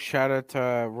 Joe, shout out to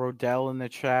Rodell in the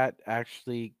chat.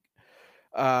 Actually,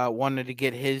 wanted to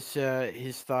get his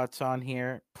thoughts on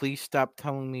here. Please stop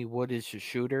telling me Wood is a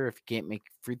shooter. If you can't make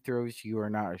free throws, you are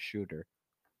not a shooter.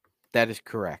 That is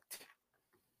correct.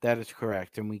 That is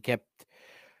correct. And we kind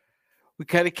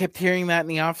of kept hearing that in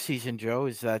the offseason, Joe,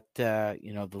 is that the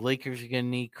Lakers are going to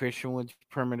need Christian Wood's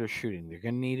perimeter shooting. They're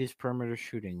going to need his perimeter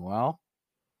shooting. Well,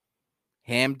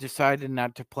 Ham decided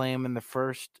not to play him in the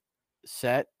first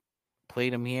set,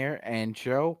 played him here, and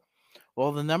Joe,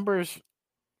 well, the numbers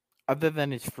other than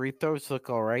his free throws look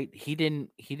all right. He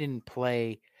didn't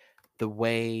play the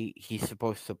way he's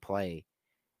supposed to play.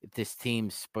 If this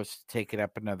team's supposed to take it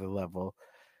up another level,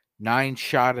 9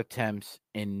 shot attempts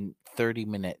in 30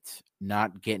 minutes,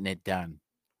 not getting it done.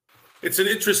 It's an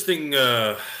interesting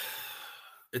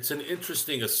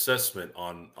assessment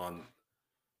on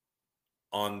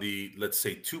the, let's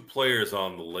say, 2 players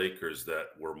on the Lakers that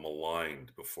were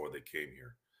maligned before they came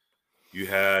here. You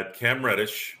had Cam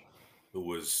Reddish, who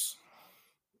was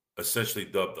essentially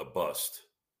dubbed a bust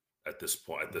at this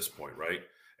point, right?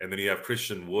 And then you have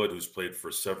Christian Wood, who's played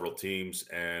for several teams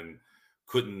and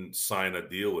couldn't sign a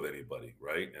deal with anybody,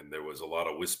 right? And there was a lot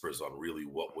of whispers on really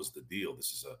what was the deal.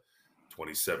 This is a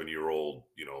 27-year-old,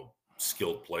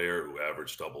 skilled player who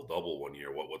averaged double-double one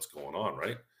year. What's going on,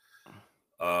 right?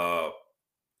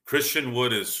 Christian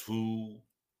Wood is who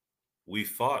we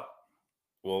thought.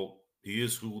 Well, he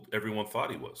is who everyone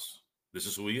thought he was. This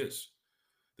is who he is.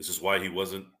 This is why he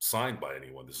wasn't signed by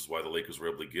anyone. This is why the Lakers were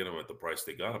able to get him at the price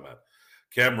they got him at.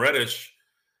 Cam Reddish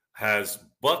has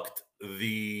bucked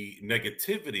the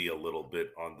negativity a little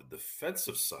bit on the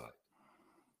defensive side.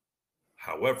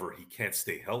 However, he can't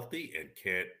stay healthy and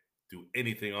can't do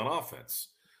anything on offense,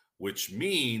 which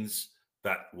means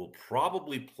that will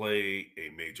probably play a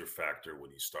major factor when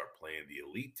you start playing the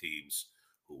elite teams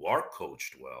who are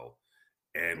coached well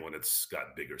and when it's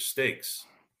got bigger stakes.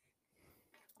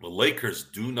 The Lakers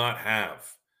do not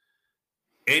have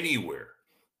anywhere.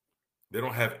 They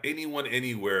don't have anyone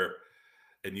anywhere,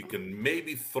 and you can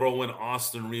maybe throw in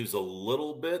Austin Reeves a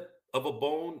little bit of a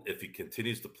bone if he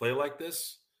continues to play like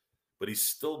this, but he's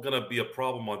still going to be a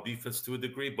problem on defense to a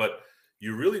degree. But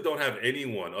you really don't have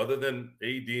anyone other than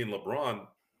AD and LeBron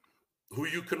who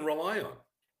you can rely on.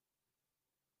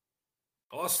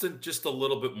 Austin, just a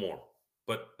little bit more,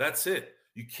 but that's it.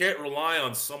 You can't rely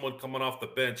on someone coming off the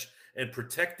bench and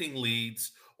protecting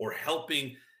leads or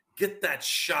helping get that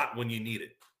shot when you need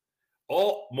it.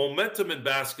 All momentum in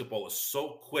basketball is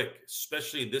so quick,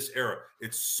 especially in this era.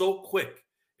 It's so quick.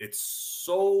 It's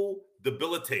so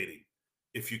debilitating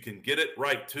if you can get it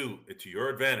right, too, to your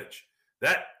advantage.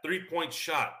 That 3-point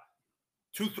shot,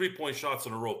 2 3-point shots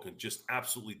in a row can just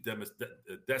absolutely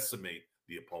decimate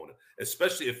the opponent,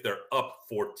 especially if they're up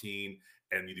 14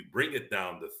 and you bring it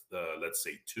down to, let's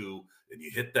say, 2, and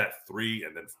you hit that 3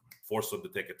 and then force them to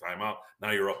take a timeout.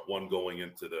 Now you're up 1 going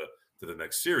into the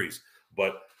next series.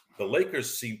 But the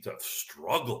Lakers seem to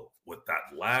struggle with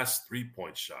that last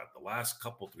 3-point shot, the last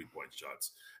couple 3-point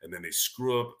shots, and then they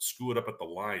screw it up at the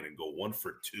line and go 1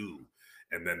 for 2,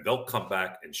 and then they'll come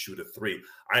back and shoot a 3.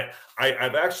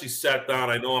 I've actually sat down.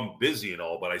 I know I'm busy and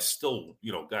all, but I still,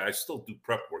 guys, I still do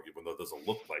prep work, even though it doesn't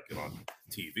look like it on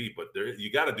TV. But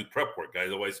you got to do prep work, guys.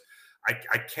 Otherwise,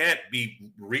 I can't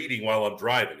be reading while I'm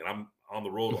driving, and I'm on the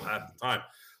road half the time.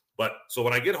 But so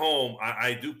when I get home,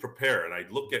 I do prepare and I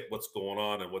look at what's going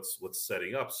on and what's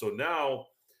setting up. So now,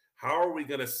 how are we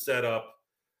going to set up?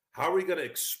 How are we going to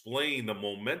explain the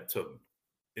momentum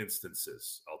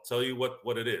instances. I'll tell you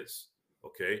what it is.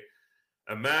 Okay,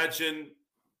 imagine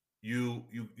you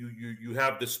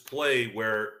have this play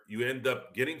where you end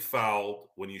up getting fouled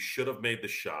when you should have made the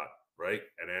shot, right?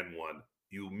 And one,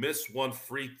 you miss one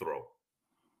free throw,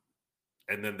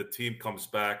 and then the team comes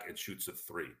back and shoots a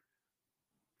three.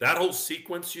 That whole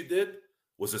sequence you did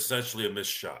was essentially a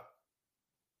missed shot.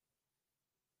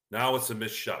 Now it's a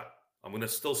missed shot. I'm going to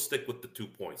still stick with the 2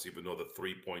 points, even though the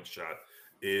 3-point shot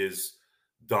is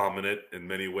dominant in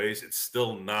many ways. It's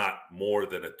still not more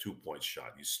than a 2-point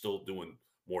shot. You're still doing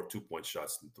more 2-point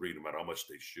shots than three, no matter how much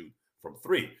they shoot from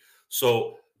three.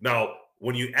 So now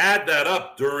when you add that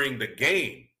up during the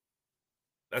game,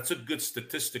 that's a good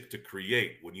statistic to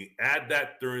create. When you add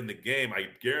that during the game, I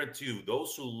guarantee you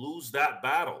those who lose that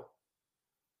battle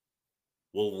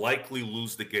will likely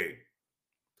lose the game.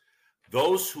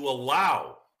 Those who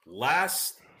allow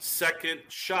last-second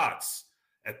shots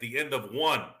at the end of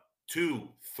 1, 2,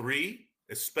 3,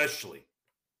 especially,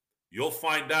 you'll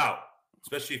find out,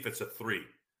 especially if it's a 3,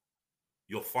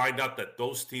 you'll find out that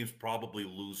those teams probably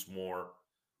lose more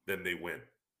than they win.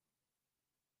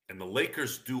 And the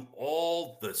Lakers do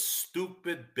all the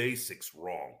stupid basics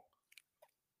wrong.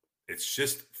 It's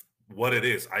just what it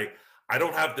is. I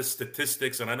don't have the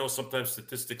statistics, and I know sometimes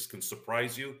statistics can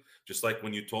surprise you, just like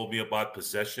when you told me about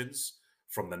possessions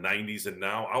from the 90s and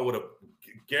now. I would have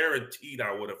guaranteed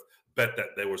I would have bet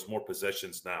that there was more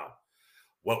possessions now.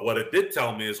 What it did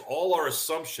tell me is all our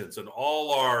assumptions and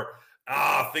all our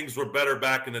things were better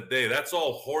back in the day. That's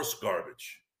all horse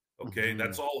garbage. Okay,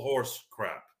 that's all horse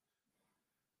crap.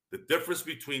 The difference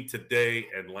between today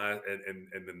and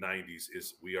the 90s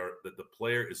is the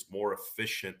player is more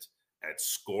efficient at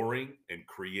scoring and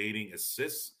creating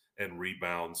assists and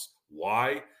rebounds.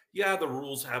 Why? Yeah, the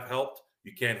rules have helped.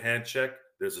 You can't hand check.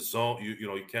 There's a zone.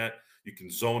 You can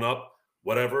zone up.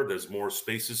 Whatever. There's more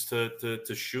spaces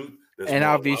to shoot. And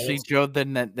obviously, Joe, the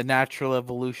natural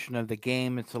evolution of the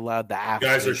game, it's allowed the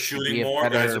athletes. Guys are shooting more.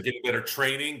 Guys are getting better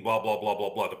training. Blah blah blah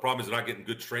blah blah. The problem is they're not getting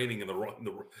good training in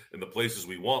the places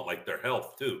we want, like their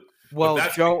health too. Well,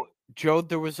 Joe,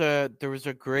 there was a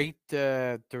great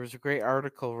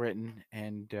article written,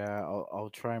 and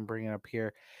I'll try and bring it up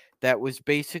here. That was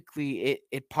basically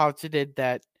it posited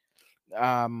that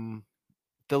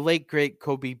the late great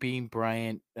Kobe Bean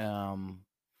Bryant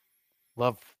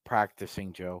loved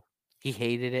practicing, Joe. He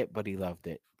hated it, but he loved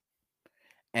it.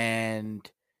 And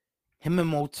him and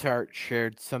Mozart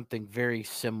shared something very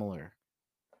similar.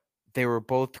 They were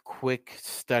both quick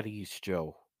studies,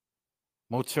 Joe.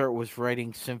 Mozart was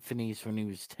writing symphonies when he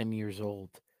was 10 years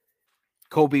old.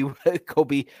 Kobe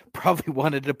probably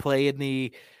wanted to play in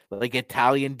the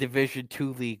Italian Division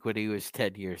II league when he was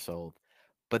 10 years old.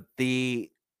 But the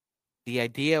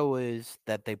idea was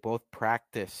that they both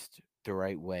practiced the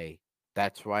right way.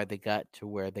 That's why they got to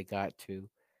where they got to.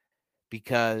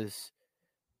 Because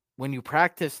when you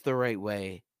practice the right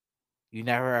way, you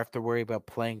never have to worry about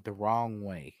playing the wrong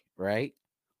way, right?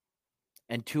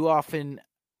 And too often,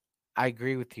 I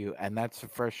agree with you, and that's the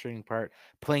frustrating part,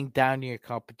 playing down to your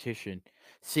competition.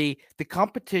 See, the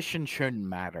competition shouldn't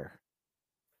matter.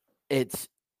 It's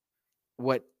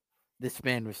what this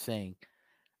man was saying.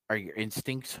 Are your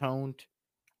instincts honed?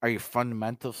 Are your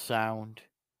fundamentals sound?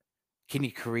 Can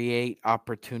you create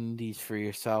opportunities for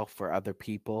yourself or other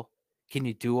people? Can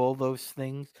you do all those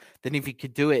things? Then if you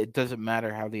could do it, it doesn't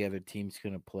matter how the other team's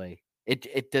going to play.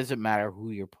 It doesn't matter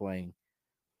who you're playing.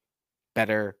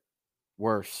 Better,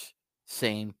 worse,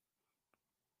 same.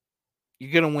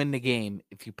 You're going to win the game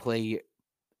if you play.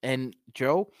 And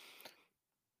Joe,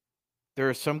 there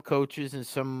are some coaches and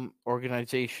some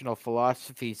organizational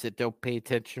philosophies that don't pay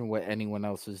attention to what anyone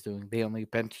else is doing. They only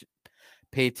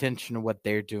pay attention to what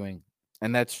they're doing.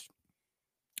 And that's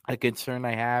a concern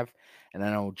I have, and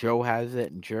I know Joe has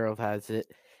it and Gerald has it,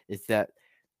 is that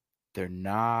they're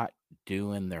not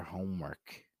doing their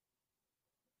homework.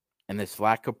 And this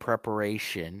lack of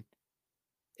preparation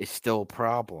is still a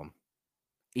problem.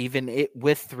 Even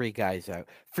with 3 guys out.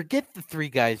 Forget the 3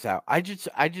 guys out. I just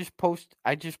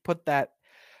put that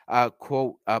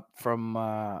quote up from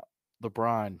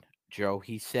LeBron, Joe.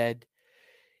 He said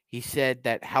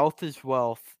that health is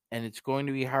wealth, and it's going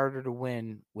to be harder to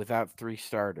win without 3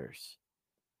 starters.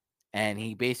 And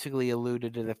he basically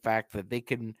alluded to the fact that they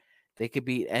could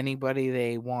beat anybody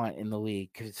they want in the league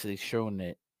because they've shown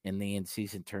it in the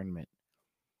in-season tournament.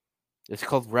 It's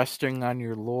called resting on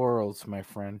your laurels, my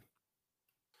friend.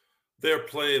 They're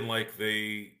playing like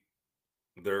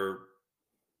they're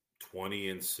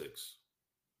 20-6.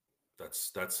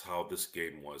 That's how this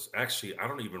game was. Actually, I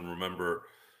don't even remember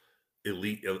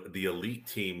the elite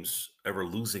teams ever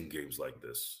losing games like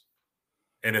this.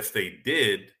 And if they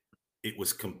did, it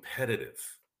was competitive.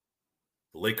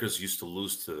 The Lakers used to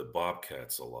lose to the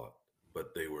Bobcats a lot,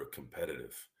 but they were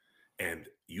competitive. And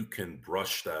you can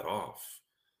brush that off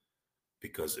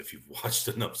because if you've watched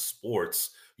enough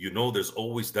sports, you know there's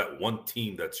always that one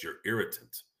team that's your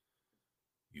irritant.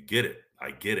 You get it.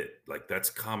 I get it. Like, that's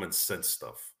common sense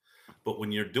stuff. But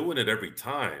when you're doing it every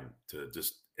time to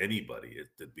just anybody,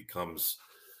 it becomes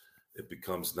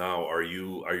now, are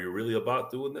you really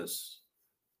about doing this?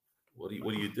 What do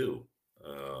you do?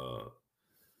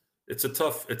 It's a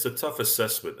tough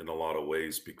assessment in a lot of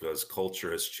ways because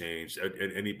culture has changed.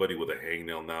 And anybody with a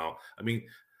hangnail now, I mean,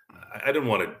 I didn't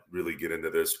want to really get into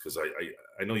this because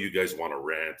I know you guys want to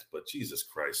rant, but Jesus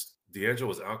Christ, D'Angelo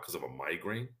was out because of a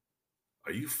migraine.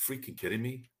 Are you freaking kidding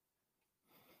me?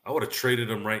 I would have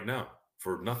traded him right now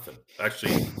for nothing.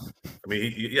 Actually, I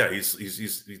mean,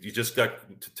 he just got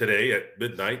today at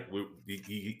midnight.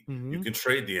 You can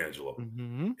trade D'Angelo.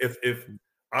 If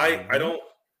I don't,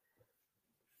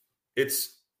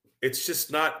 it's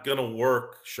just not gonna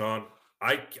work, Sean.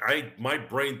 My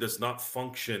brain does not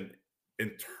function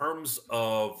in terms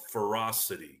of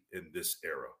ferocity in this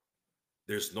era.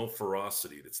 There's no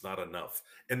ferocity. It's not enough.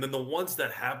 And then the ones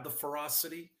that have the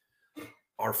ferocity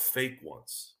are fake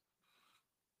ones.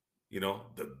 You know,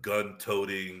 the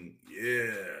gun-toting,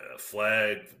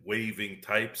 flag-waving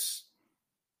types.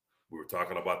 We were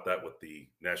talking about that with the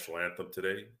national anthem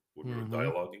today when we were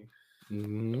dialoguing.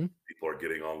 People are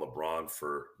getting on LeBron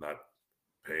for not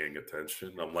paying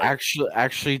attention. I'm like,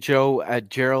 actually, Joe,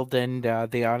 Gerald and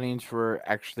the audience were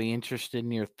actually interested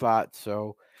in your thoughts.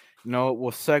 So,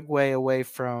 we'll segue away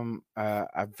from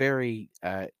a very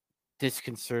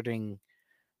disconcerting,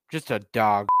 just a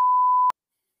dog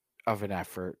of an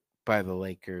effort by the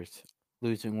Lakers,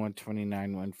 losing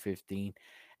 129-115,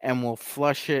 and we'll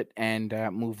flush it and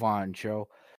move on, Joe.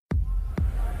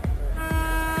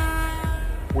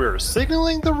 We're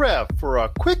signaling the ref for a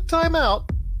quick timeout,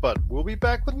 but we'll be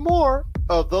back with more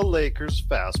of the Lakers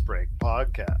Fast Break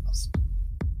podcast.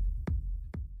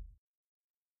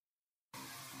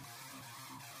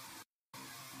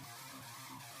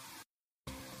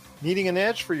 Needing an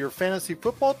edge for your fantasy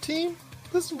football team?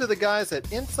 Listen to the guys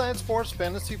at Inside Sports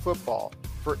Fantasy Football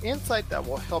for insight that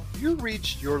will help you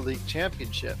reach your league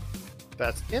championship.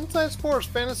 That's Inside Sports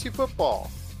Fantasy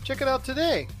Football. Check it out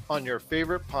today on your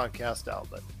favorite podcast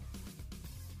outlet.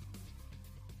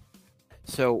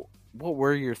 So, what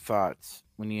were your thoughts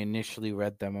when you initially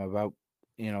read them about,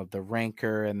 the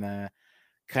rancor and the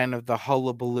kind of the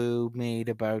hullabaloo made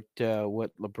about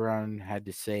what LeBron had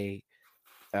to say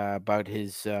about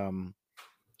his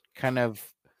kind of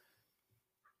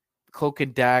cloak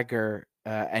and dagger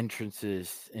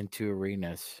entrances into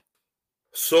arenas?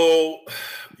 so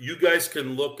you guys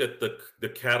can look at the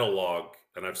catalog,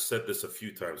 and I've said this a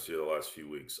few times here the last few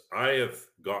weeks. I have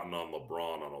gotten on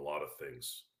LeBron on a lot of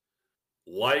things.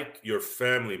 Like your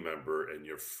family member and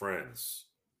your friends,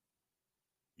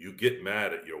 you get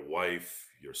mad at your wife,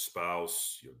 your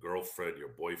spouse, your girlfriend, your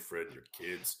boyfriend, your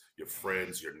kids, your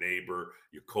friends, your neighbor,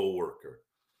 your coworker.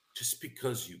 Just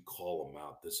because you call them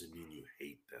out doesn't mean you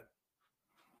hate them.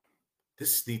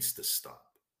 This needs to stop.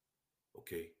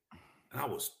 Okay? And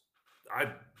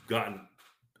I've gotten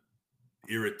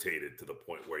irritated to the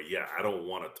point where, I don't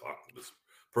want to talk to this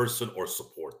person or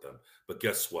support them. But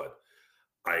guess what?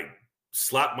 I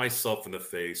slap myself in the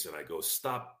face and I go,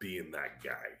 stop being that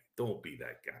guy. Don't be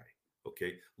that guy.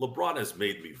 Okay? LeBron has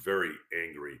made me very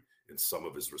angry in some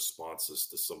of his responses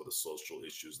to some of the social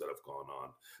issues that have gone on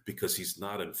because he's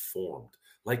not informed.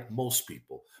 Like most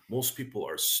people. Most people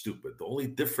are stupid. The only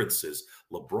difference is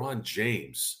LeBron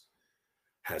James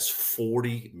has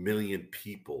 40 million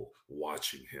people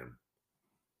watching him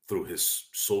through his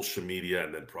social media,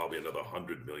 and then probably another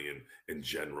 100 million in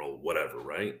general, whatever,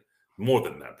 right? More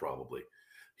than that, probably.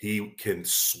 He can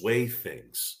sway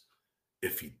things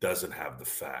if he doesn't have the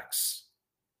facts.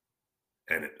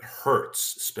 And it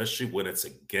hurts, especially when it's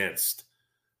against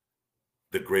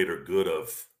the greater good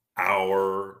of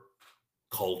our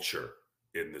culture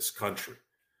in this country.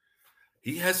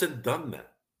 He hasn't done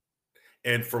that.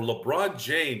 And for LeBron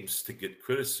James to get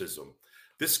criticism,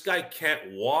 this guy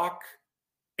can't walk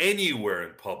anywhere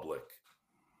in public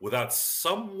without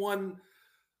someone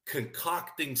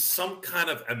concocting some kind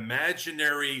of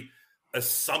imaginary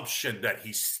assumption that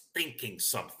he's thinking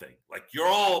something. Like, you're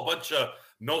all a bunch of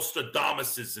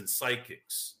Nostradamuses and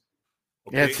psychics.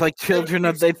 Okay? Yeah, it's like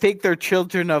they think they're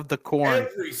children of the corn.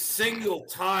 Every single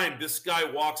time this guy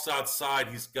walks outside,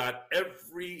 he's got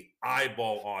every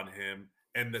eyeball on him.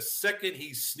 And the second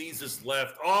he sneezes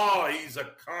left, he's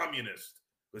a communist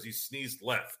because he sneezed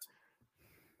left.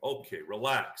 Okay,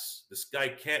 relax. This guy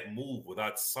can't move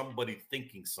without somebody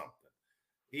thinking something.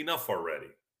 Enough already.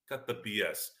 Cut the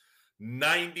BS.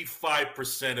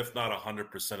 95%, if not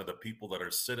 100% of the people that are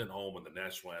sitting home when the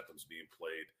national anthem's being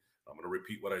played, I'm going to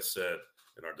repeat what I said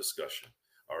in our discussion,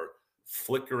 are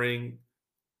flickering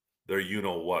their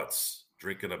you-know-whats,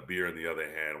 drinking a beer in the other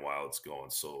hand while it's going.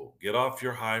 So get off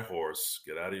your high horse,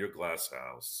 get out of your glass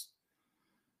house,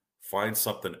 find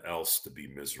something else to be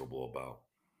miserable about,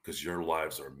 because your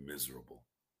lives are miserable,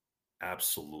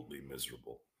 absolutely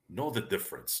miserable. Know the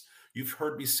difference. You've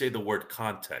heard me say the word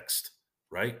context,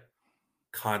 right?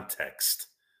 Context,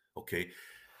 okay?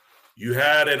 You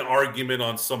had an argument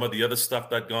on some of the other stuff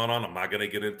that gone on. I'm not going to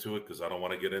get into it because I don't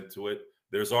want to get into it.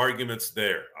 There's arguments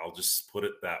there. I'll just put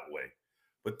it that way.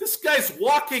 But this guy's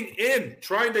walking in,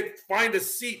 trying to find a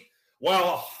seat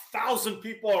while 1,000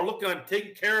 people are looking and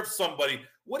taking care of somebody.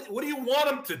 What do you want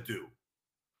him to do?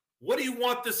 What do you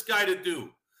want this guy to do?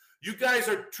 You guys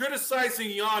are criticizing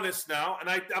Giannis now, and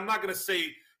I'm not going to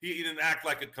say he didn't act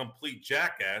like a complete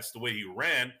jackass the way he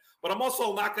ran, but I'm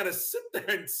also not going to sit there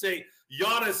and say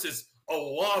Giannis is a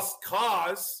lost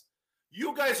cause.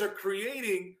 You guys are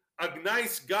creating a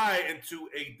nice guy into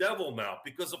a devil now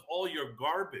because of all your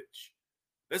garbage.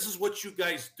 This is what you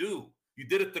guys do. You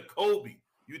did it to Kobe.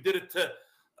 You did it to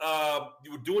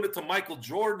you were doing it to Michael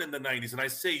Jordan in the 90s. And I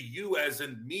say you as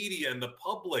in media and the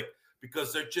public,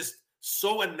 because they're just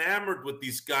so enamored with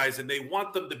these guys and they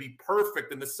want them to be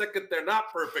perfect. And the second they're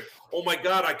not perfect, oh my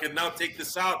God, I can now take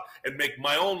this out and make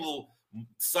my own little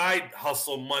side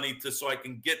hustle money so I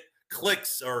can get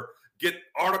clicks or get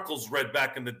articles read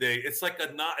back in the day. It's like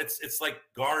it's like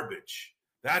garbage.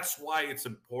 That's why it's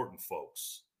important,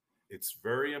 folks. It's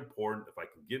very important. If I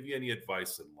can give you any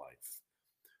advice in life,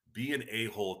 be an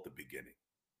a-hole at the beginning,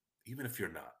 even if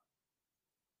you're not,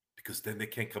 because then they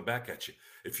can't come back at you.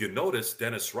 If you notice,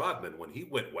 Dennis Rodman, when he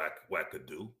went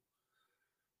wackadoo,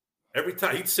 every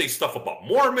time he'd say stuff about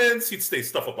Mormons, he'd say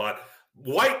stuff about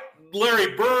white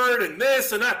Larry Bird and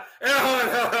this and that.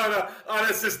 Oh,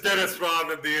 this is Dennis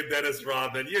Rodman being Dennis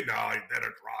Rodman. You know,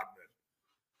 Dennis Rodman.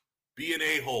 Be an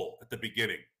a-hole at the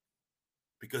beginning,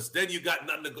 because then you got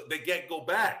nothing to go. They can't go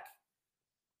back.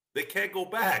 They can't go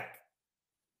back.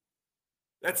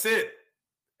 That's it.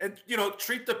 And, you know,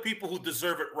 treat the people who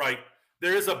deserve it right.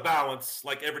 There is a balance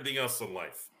like everything else in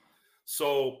life.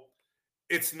 So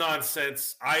it's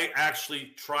nonsense. I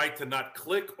actually try to not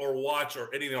click or watch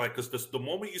or anything like that, because the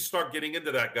moment you start getting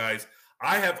into that, guys,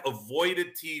 I have avoided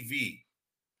TV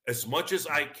as much as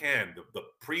I can. The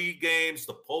pre-games,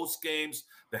 the post-games,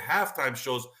 the halftime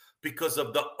shows, because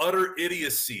of the utter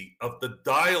idiocy of the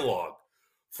dialogue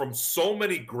from so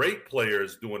many great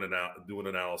players doing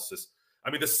analysis. I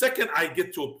mean, the second I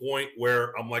get to a point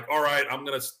where I'm like, all right, I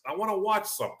want to watch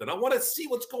something. I want to see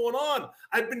what's going on.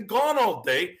 I've been gone all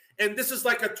day, and this is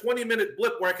like a 20-minute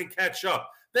blip where I can catch up.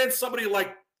 Then somebody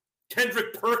like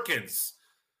Kendrick Perkins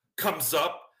comes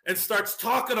up and starts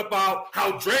talking about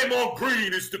how Draymond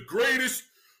Green is the greatest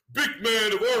big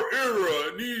man of our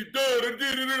era.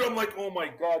 And I'm like, oh, my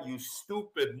God, you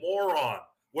stupid moron.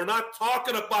 We're not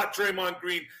talking about Draymond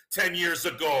Green 10 years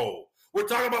ago. We're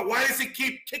talking about, why does he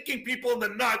keep kicking people in the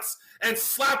nuts and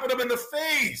slapping them in the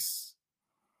face?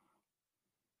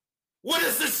 What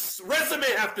does this resume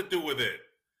have to do with it?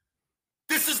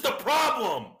 This is the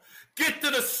problem. Get to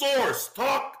the source.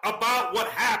 Talk about what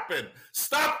happened.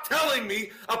 Stop telling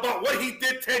me about what he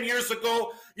did 10 years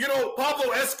ago. You know,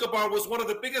 Pablo Escobar was one of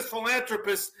the biggest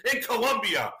philanthropists in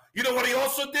Colombia. You know what he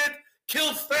also did?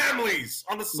 Killed families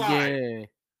on the side. Yeah.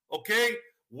 Okay?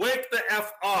 Wake the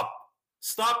F up.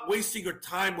 Stop wasting your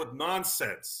time with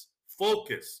nonsense.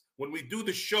 Focus. When we do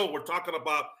the show, we're talking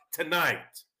about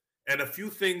tonight and a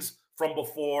few things from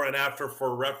before and after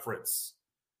for reference.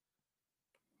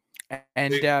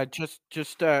 And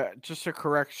just a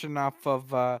correction off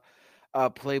of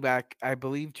playback. I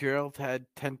believe Gerald had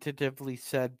tentatively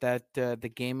said that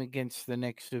the game against the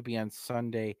Knicks would be on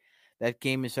Sunday. That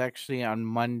game is actually on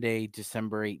Monday,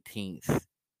 December 18th.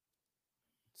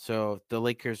 So the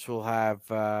Lakers will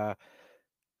have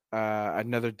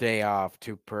another day off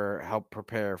to help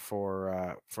prepare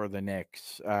for the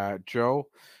Knicks. Joe,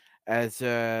 as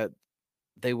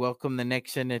they welcome the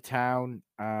Knicks into town,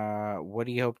 what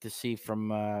do you hope to see from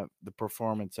the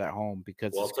performance at home?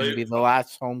 Because it's going to be the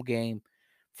last home game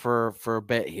for a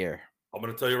bit here. I'm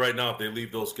going to tell you right now, if they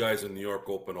leave those guys in New York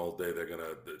open all day,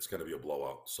 it's going to be a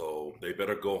blowout. So they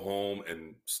better go home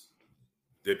and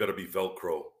they better be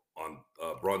Velcro on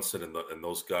Brunson and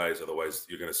those guys. Otherwise,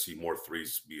 you're going to see more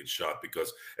threes being shot.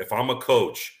 Because if I'm a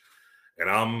coach and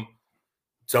I'm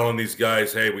telling these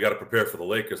guys, hey, we got to prepare for the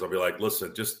Lakers, I'll be like,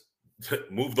 listen, just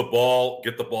move the ball,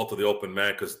 get the ball to the open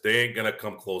man, because they ain't going to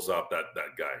come close out that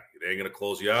guy. They ain't going to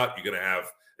close you out. You're going to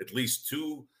have at least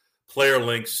 2 player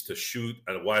lengths to shoot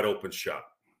a wide open shot.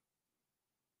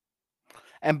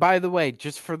 And by the way,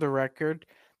 just for the record,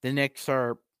 the Knicks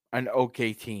are an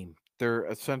okay team. They're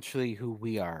essentially who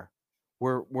we are.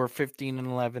 We're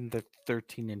 15-11, they're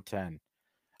 13-10.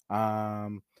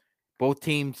 Both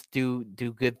teams do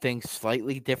good things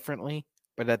slightly differently,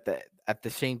 but at the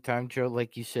same time, Joe,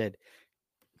 like you said,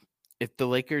 if the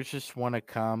Lakers just want to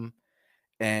come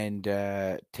and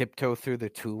tiptoe through the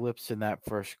tulips in that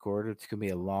first quarter, it's gonna be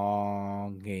a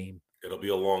long game. It'll be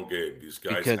a long game. These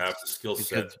guys have the skill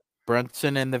set. Because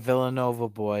Brunson and the Villanova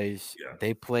boys,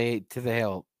 they play to the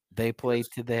hilt. They play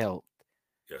to the hilt.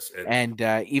 Yes, and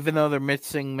even though they're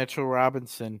missing Mitchell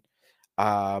Robinson,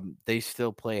 they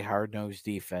still play hard-nosed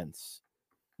defense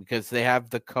because they have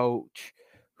the coach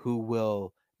who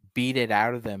will beat it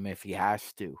out of them if he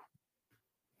has to.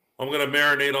 I'm going to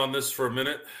marinate on this for a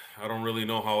minute. I don't really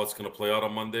know how it's going to play out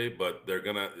on Monday, but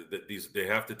they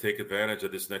have to take advantage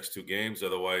of this next 2 games.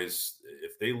 Otherwise,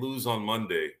 if they lose on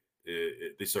Monday,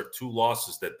 these are 2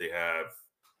 losses that they have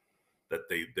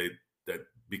that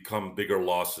become bigger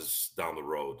losses down the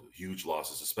road, huge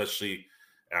losses, especially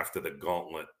after the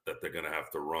gauntlet that they're going to have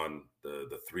to run,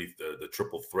 the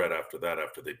triple threat after that,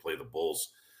 after they play the Bulls.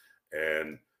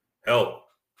 And hell,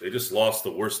 they just lost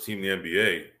the worst team in the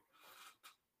NBA.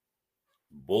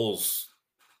 Bulls,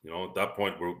 at that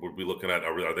point, we'll be looking at,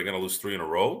 are they going to lose 3 in a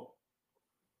row?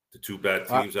 The 2 bad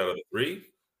teams out of the 3?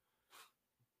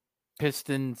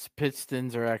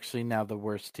 Pistons are actually now the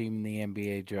worst team in the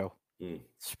NBA, Joe.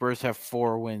 Spurs have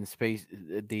 4 wins.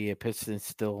 The Pistons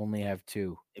still only have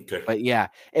 2. Okay. But yeah,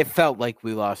 it felt like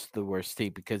we lost the worst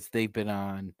team because they've been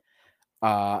on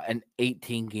an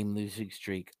 18-game losing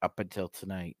streak up until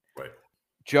tonight. Right.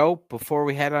 Joe, before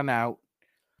we head on out,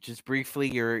 just briefly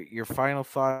your final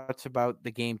thoughts about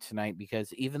the game tonight,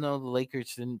 because even though the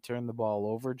Lakers didn't turn the ball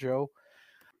over, Joe,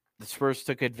 the Spurs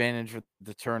took advantage of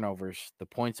the turnovers, the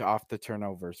points off the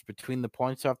turnovers. Between the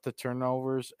points off the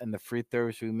turnovers and the free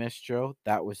throws we missed, Joe,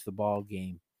 that was the ball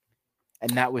game.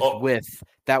 And that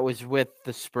was with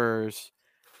the Spurs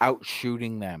out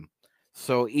shooting them.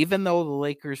 So even though the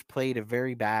Lakers played a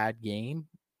very bad game,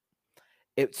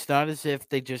 it's not as if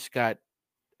they just got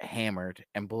hammered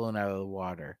and blown out of the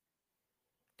water.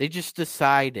 They just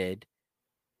decided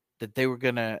that they were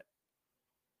going to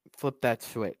flip that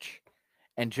switch.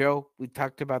 And Joe, we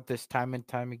talked about this time and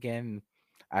time again.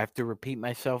 I have to repeat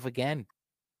myself again.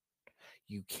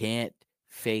 You can't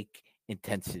fake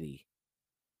intensity.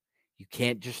 You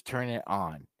can't just turn it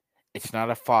on. It's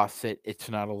not a faucet. It's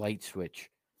not a light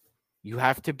switch. You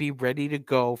have to be ready to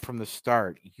go from the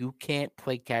start. You can't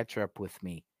play catch up with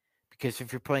me. Because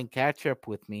if you're playing catch up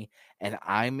with me and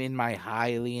I'm in my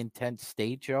highly intense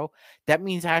state, Joe, that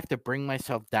means I have to bring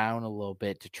myself down a little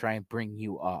bit to try and bring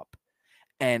you up.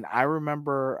 And I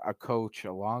remember a coach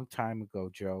a long time ago,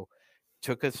 Joe,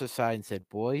 took us aside and said,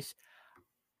 boys,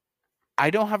 I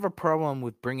don't have a problem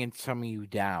with bringing some of you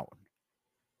down,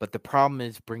 but the problem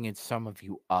is bringing some of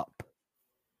you up.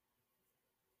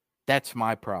 That's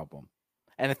my problem.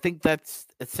 And I think that's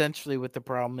essentially what the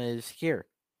problem is here,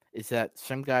 is that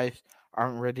some guys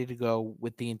aren't ready to go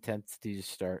with the intensity to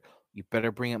start. You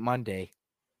better bring it Monday.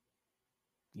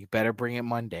 You better bring it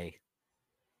Monday.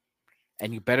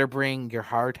 And you better bring your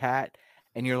hard hat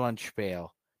and your lunch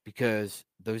pail, because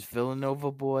those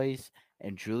Villanova boys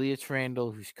and Julius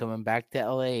Randle, who's coming back to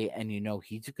LA, and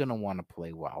he's going to want to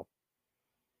play well.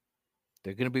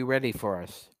 They're going to be ready for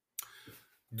us.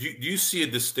 Do you see a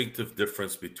distinctive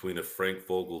difference between a Frank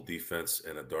Vogel defense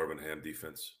and a Darvin Ham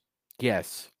defense?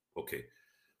 Yes. Okay.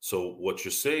 So what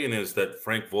you're saying is that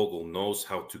Frank Vogel knows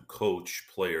how to coach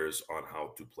players on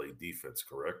how to play defense,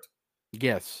 correct?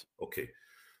 Yes. Okay.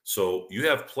 So you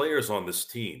have players on this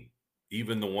team,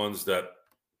 even the ones that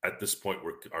at this point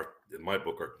are in my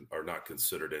book are not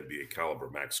considered NBA caliber.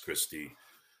 Max Christie,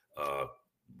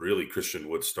 really Christian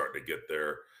Wood starting to get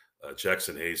there.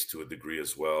 Jackson Hayes to a degree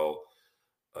as well.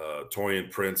 Torian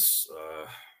Prince,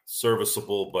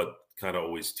 serviceable, but kind of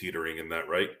always teetering in that,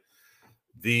 right?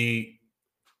 The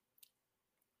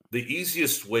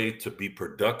easiest way to be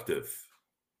productive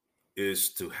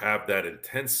is to have that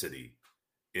intensity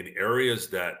in areas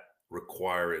that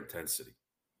require intensity,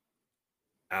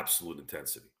 absolute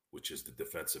intensity, which is the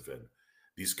defensive end.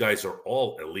 These guys are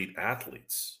all elite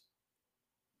athletes.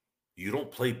 You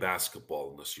don't play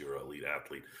basketball unless you're an elite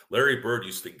athlete. Larry Bird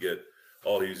used to get,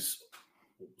 he's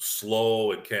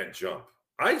slow and can't jump.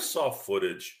 I saw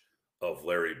footage of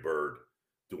Larry Bird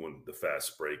doing the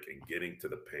fast break and getting to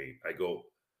the paint.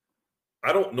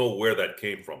 I don't know where that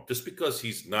came from. Just because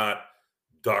he's not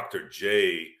Dr.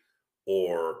 J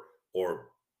or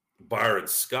Byron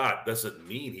Scott doesn't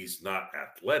mean he's not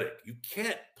athletic. You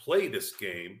can't play this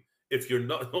game if you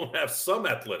don't have some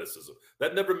athleticism.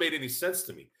 That never made any sense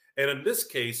to me. And in this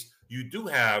case, you do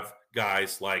have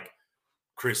guys like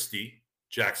Christie,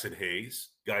 Jackson Hayes,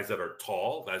 guys that are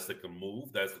tall, guys that can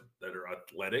move, guys that are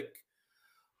athletic.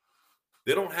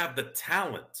 They don't have the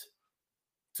talent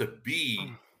to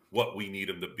be what we need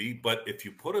them to be. But if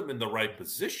you put them in the right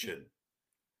position,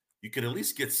 you can at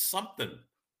least get something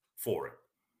for it.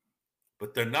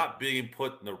 But they're not being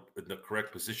put in the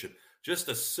correct position. Just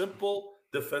a simple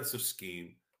defensive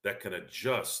scheme that can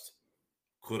adjust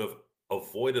could have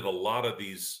avoided a lot of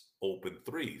these open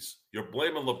threes. You're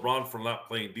blaming LeBron for not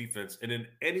playing defense, and in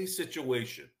any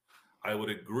situation, I would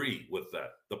agree with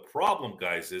that. The problem,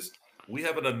 guys, is we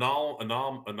have an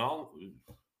anomaly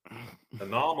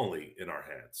in our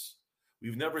hands.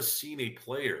 We've never seen a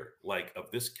player like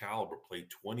of this caliber play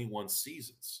 21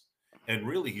 seasons. And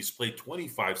really, he's played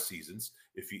 25 seasons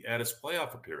if you add his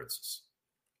playoff appearances.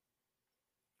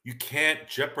 You can't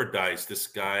jeopardize this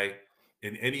guy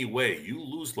in any way. You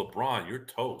lose LeBron, you're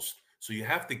toast. So you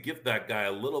have to give that guy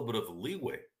a little bit of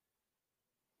leeway.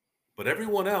 But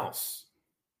everyone else,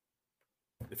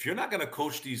 if you're not going to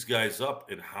coach these guys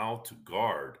up in how to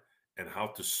guard and how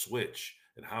to switch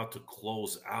and how to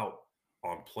close out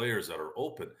on players that are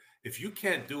open, if you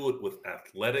can't do it with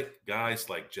athletic guys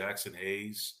like Jackson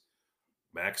Hayes,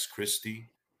 Max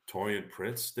Christie, Taurean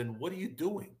Prince, then what are you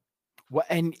doing? Well,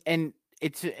 and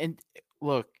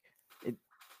look,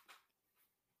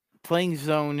 playing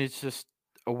zone is just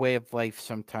a way of life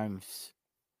sometimes.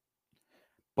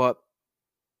 But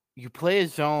you play a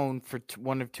zone for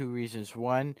one of two reasons.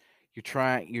 One, you're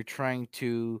trying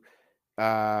to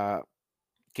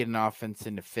get an offense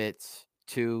into fits.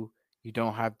 Two, you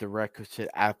don't have the requisite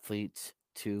athletes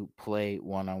to play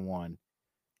one-on-one.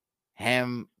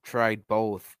 Ham tried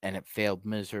both, and it failed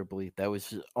miserably. That was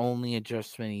the only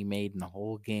adjustment he made in the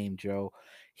whole game, Joe.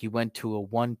 He went to a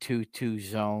 1-2-2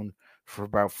 zone for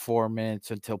about 4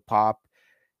 minutes until Pop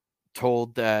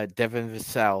told Devin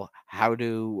Vassell how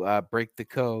to break the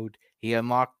code. He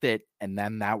unlocked it, and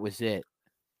then that was it.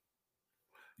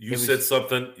 You said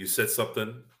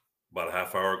something about a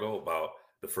half hour ago about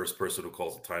the first person who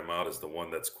calls a timeout is the one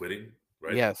that's quitting,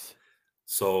 right? Yes.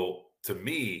 So to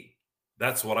me,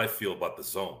 that's what I feel about the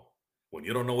zone. When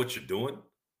you don't know what you're doing,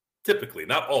 typically,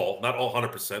 not all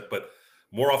 100%, but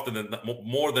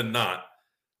more than not,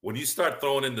 when you start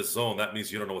throwing in the zone, that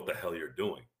means you don't know what the hell you're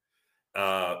doing.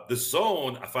 The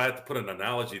zone, if I had to put an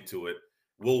analogy to it,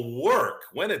 will work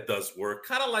when it does work,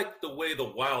 kind of like the way the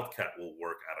Wildcat will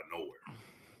work out of nowhere.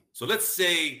 So let's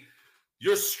say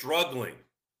you're struggling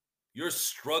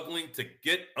to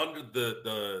get under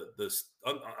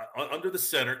under the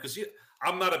center, because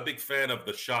I'm not a big fan of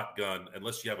the shotgun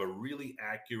unless you have a really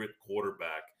accurate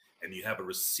quarterback and you have a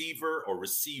receiver or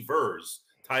receivers,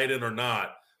 tight end or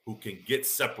not, who can get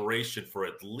separation for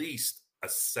at least a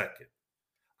second.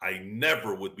 I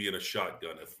never would be in a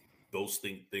shotgun if those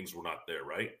things were not there,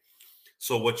 right?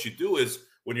 So what you do is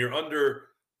when you're under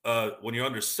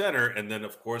center, and then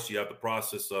of course you have the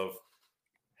process of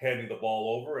handing the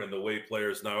ball over, and the way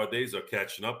players nowadays are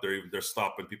catching up, they're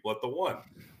stopping people at the one.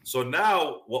 So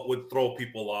now what would throw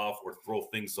people off or throw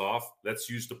things off? Let's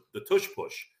use the tush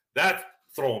push. That's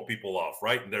throwing people off,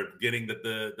 right? And they're getting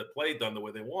the play done the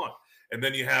way they want. And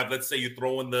then you have, let's say you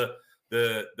throw in the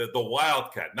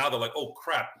Wildcat. Now they're like, oh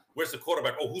crap, where's the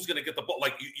quarterback? Oh, who's going to get the ball?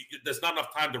 Like there's not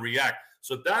enough time to react.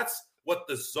 So that's what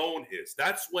the zone is.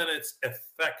 That's when it's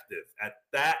effective at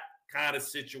that kind of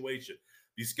situation.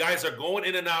 These guys are going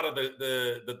in and out of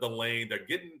the lane. They're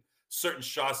getting certain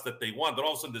shots that they want. Then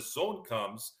all of a sudden the zone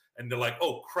comes and they're like,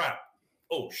 oh crap,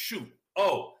 oh shoot,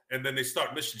 oh, and then they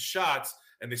start missing shots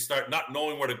and they start not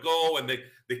knowing where to go, and they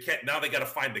can't. Now they got to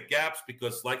find the gaps,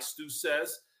 because like Stu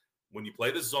says, when you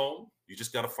play the zone, you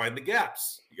just got to find the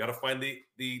gaps. You got to find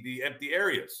the empty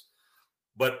areas.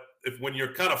 But when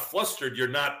you're kind of flustered, you're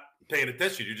not paying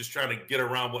attention. You're just trying to get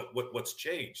around what's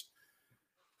changed.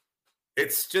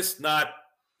 It's just not.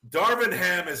 Darvin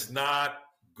Ham is not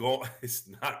going.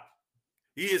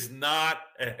 He is not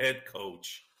a head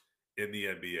coach in the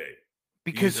NBA.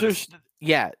 Because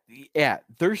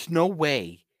there's no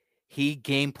way he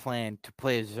game planned to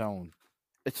play a zone.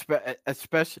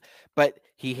 Especially, but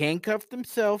he handcuffed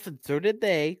himself, and so did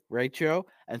they, right, Joe?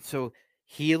 And so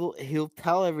he'll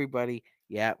tell everybody,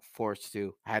 yeah, forced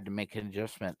to, had to make an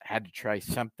adjustment, had to try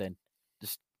something,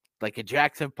 just like a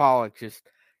Jackson Pollock, just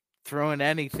throwing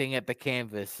anything at the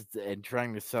canvas and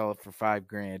trying to sell it for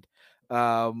 $5,000.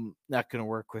 Not gonna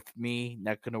work with me.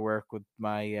 Not gonna work with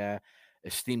my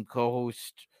esteemed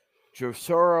co-host Joe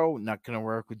Soro. Not gonna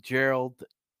work with Gerald.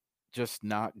 just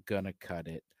not gonna cut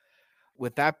it.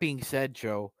 With that being said,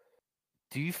 Joe,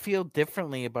 do you feel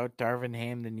differently about Darvin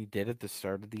Ham than you did at the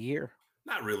start of the year?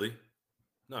 Not really.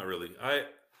 Not really.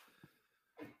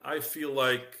 I feel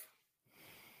like,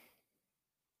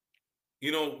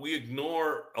 we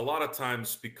ignore a lot of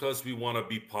times because we want to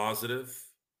be positive.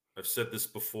 I've said this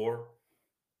before.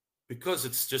 Because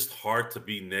it's just hard to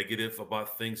be negative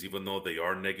about things, even though they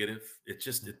are negative. It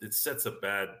sets a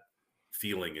bad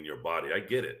feeling in your body. I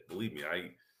get it. Believe me.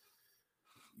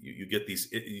 You get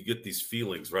these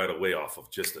feelings right away off of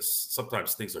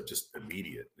sometimes things are just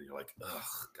immediate. And you're like,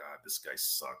 oh God, this guy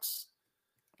sucks.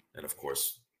 And of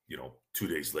course, 2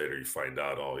 days later you find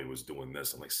out, oh, he was doing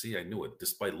this. I'm like, see, I knew it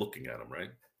just by looking at him,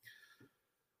 right?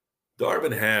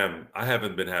 Darvin Ham, I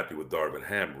haven't been happy with Darvin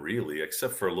Ham really,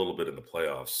 except for a little bit in the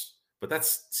playoffs. But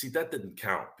that didn't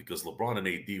count because LeBron and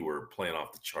AD were playing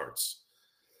off the charts.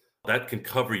 That can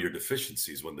cover your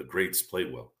deficiencies when the greats play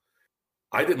well.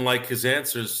 I didn't like his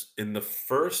answers in the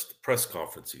first press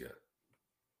conference he had.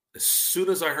 As soon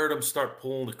as I heard him start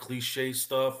pulling the cliche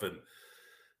stuff and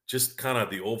just kind of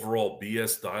the overall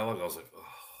BS dialogue, I was like, oh,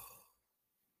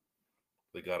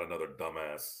 they got another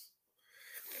dumbass.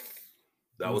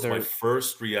 That was my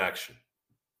first reaction.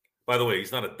 By the way,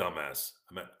 he's not a dumbass.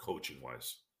 I meant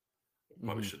coaching-wise.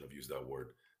 Probably shouldn't have used that word.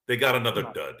 They got another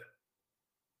dud.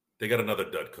 They got another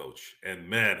dud coach. And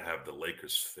man, have the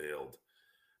Lakers failed.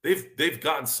 They've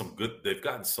gotten some good. They've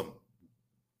gotten some.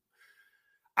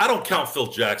 I don't count Phil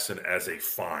Jackson as a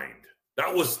find.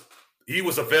 He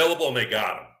was available and they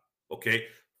got him. Okay.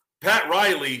 Pat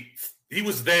Riley, he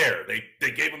was there.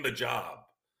 They gave him the job.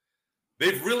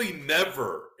 They've really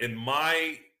never, in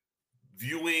my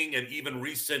viewing and even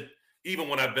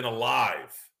when I've been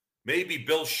alive, maybe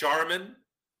Bill Sharman.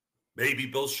 Maybe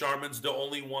Bill Sharman's the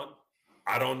only one.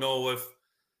 I don't know if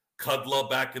Kudla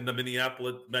back in the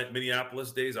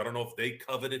Minneapolis days, I don't know if they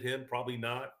coveted him. Probably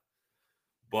not.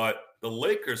 But the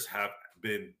Lakers have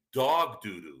been dog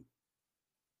doo-doo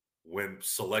when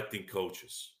selecting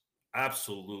coaches.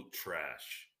 Absolute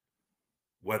trash.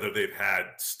 Whether they've had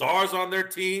stars on their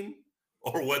team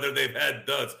or whether they've had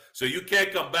duds. So you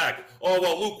can't come back. Oh,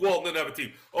 well, Luke Walton didn't have a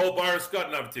team. Oh, Byron Scott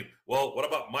didn't have a team. Well, what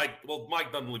about Mike? Well,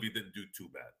 Mike Dunleavy didn't do too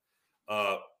bad.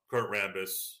 Kurt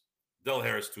Rambis, Del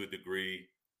Harris to a degree,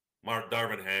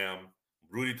 Darvin Ham,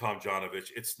 Rudy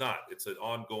Tomjanovich. It's not. It's an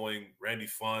ongoing Randy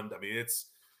Fund. I mean, it's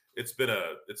been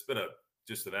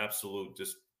just an absolute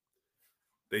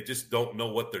they just don't know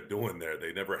what they're doing there.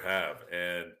 They never have.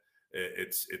 And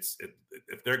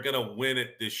if they're gonna win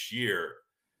it this year,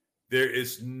 there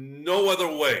is no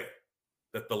other way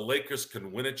that the Lakers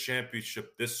can win a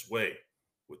championship this way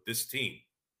with this team.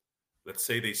 Let's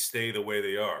say they stay the way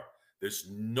they are. There's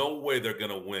no way they're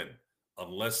going to win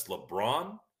unless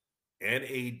LeBron and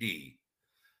AD.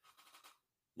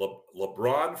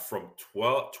 LeBron from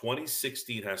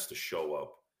 2016 has to show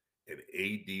up, and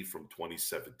AD from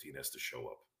 2017 has to show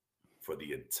up for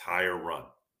the entire run.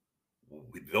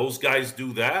 If those guys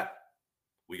do that,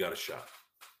 we got a shot.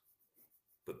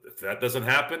 But if that doesn't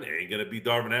happen, it ain't going to be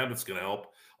Darvin Ham. It's going to help.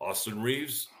 Austin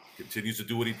Reeves continues to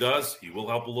do what he does. He will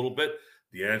help a little bit.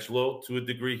 D'Angelo to a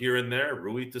degree here and there.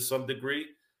 Rui to some degree.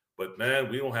 But, man,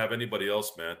 we don't have anybody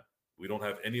else, man. We don't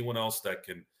have anyone else that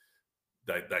can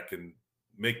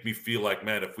make me feel like,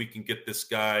 man, if we can get this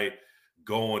guy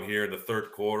going here in the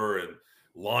third quarter and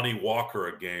Lonnie Walker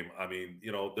a game, I mean,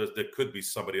 there could be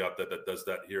somebody out there that does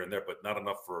that here and there, but not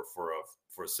enough for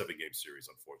a 7-game series,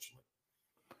 unfortunately.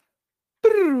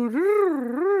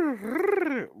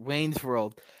 Wayne's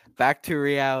World. Back to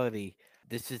reality.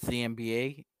 This is the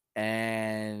NBA,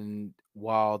 and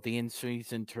while the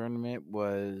in-season tournament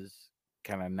was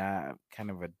kind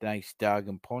of a nice dog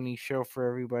and pony show for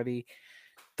everybody,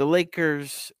 the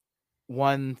Lakers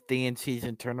won the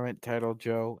in-season tournament title,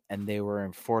 Joe, and they were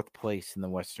in 4th place in the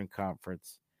Western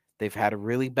Conference. They've had a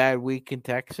really bad week in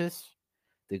Texas.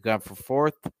 They've gone from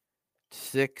 4th,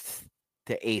 6th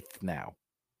to 8th now.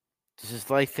 This is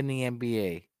life in the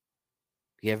NBA. If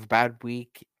you have a bad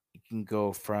week, you can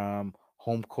go from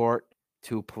home court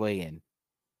to play-in.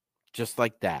 Just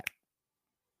like that.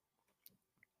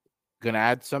 Gonna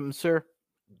add something, sir?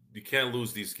 You can't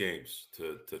lose these games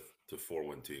to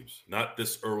 4-win teams. Not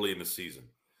this early in the season.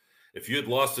 If you had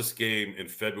lost this game in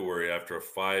February after a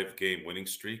 5-game winning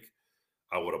streak,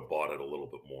 I would have bought it a little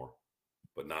bit more.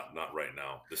 But not right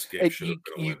now. This game should have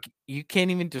been a win. You can't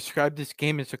even describe this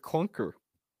game as a clunker.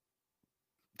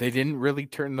 They didn't really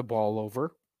turn the ball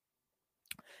over.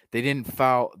 They didn't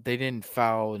foul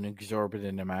an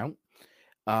exorbitant amount.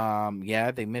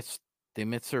 They missed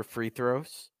their free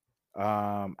throws.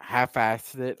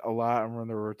 Half-assed it a lot on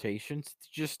the rotations.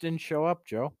 Just didn't show up,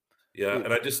 Joe. Yeah,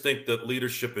 and I just think that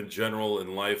leadership in general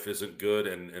in life isn't good,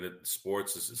 and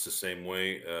sports is it's the same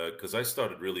way. Because I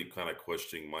started really kind of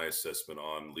questioning my assessment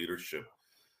on leadership.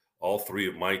 All three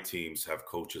of my teams have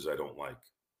coaches I don't like.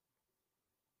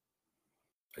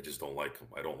 I just don't like them.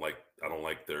 I don't like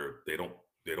they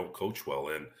don't coach well,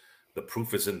 and the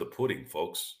proof is in the pudding,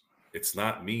 folks. It's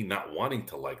not me not wanting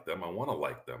to like them. I want to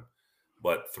like them,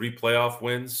 but 3 playoff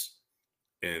wins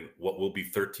in what will be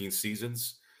 13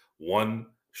 seasons, one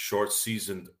short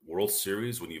seasoned World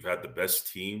Series when you've had the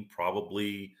best team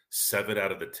probably 7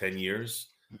 out of the 10 years,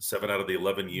 7 out of the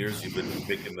 11 years you've been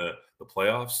making the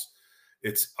playoffs.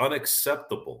 It's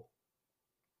unacceptable.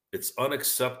 It's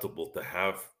unacceptable to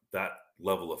have that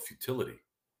level of futility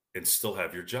and still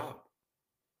have your job.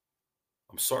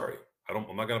 I'm sorry.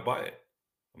 I'm not going to buy it.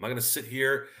 I'm not going to sit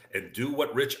here and do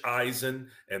what Rich Eisen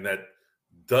and that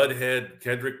dudhead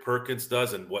Kendrick Perkins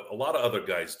does and what a lot of other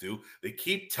guys do. They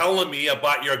keep telling me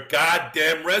about your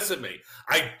goddamn resume.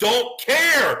 I don't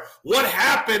care what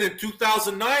happened in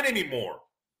 2009 anymore,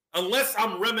 unless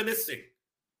I'm reminiscing.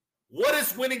 What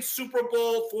is winning Super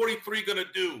Bowl 43 going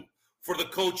to do for the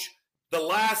coach the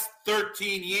last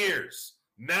 13 years?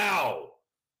 Now,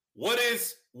 what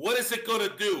is it going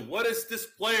to do? What is this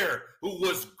player who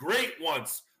was great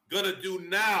once going to do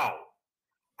now?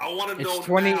 I want to know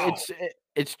now.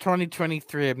 It's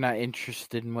 2023. I'm not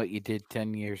interested in what you did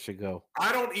 10 years ago.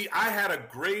 I had a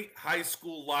great high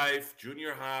school life,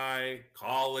 junior high,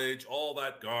 college, all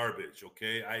that garbage,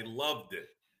 okay? I loved it.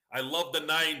 I loved the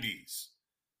 90s.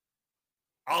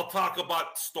 I'll talk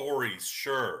about stories,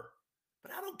 sure.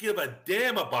 But I don't give a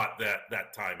damn about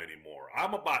that time anymore.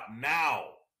 I'm about now.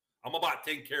 I'm about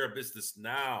taking care of business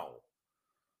now.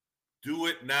 Do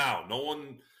it now.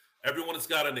 Everyone has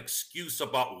got an excuse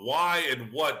about why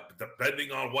and what,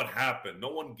 depending on what happened. No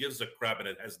one gives a crap, and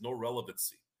it has no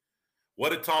relevancy.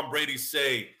 What did Tom Brady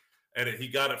say? And he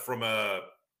got it from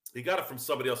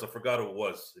somebody else. I forgot who it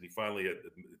was. And he finally had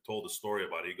told a story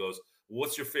about it. He goes, well,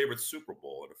 what's your favorite Super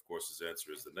Bowl? And of course, his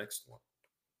answer is the next one.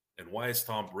 And why is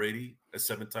Tom Brady a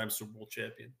 7-time Super Bowl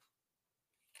champion?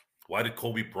 Why did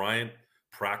Kobe Bryant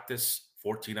practice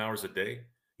 14 hours a day?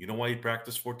 You know why he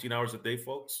practiced 14 hours a day,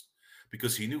 folks?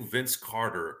 Because he knew Vince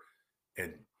Carter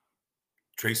and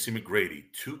Tracy McGrady,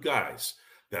 2 guys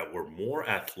that were more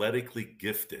athletically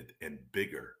gifted and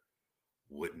bigger,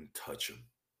 wouldn't touch him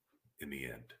in the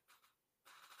end.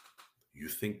 You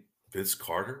think Vince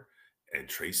Carter and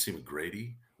Tracy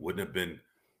McGrady wouldn't have been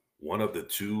one of the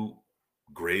 2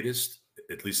 greatest,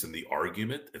 at least in the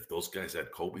argument, if those guys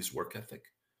had Kobe's work ethic?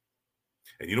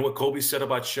 And you know what Kobe said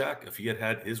about Shaq if he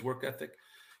had his work ethic?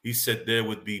 He said there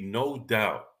would be no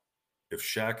doubt if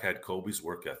Shaq had Kobe's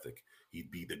work ethic,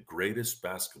 he'd be the greatest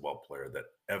basketball player that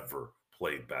ever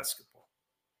played basketball.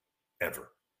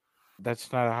 Ever.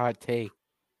 That's not a hot take.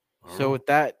 All So right. with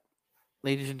that,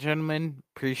 ladies and gentlemen,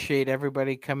 appreciate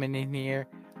everybody coming in here.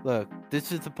 Look,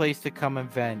 this is the place to come and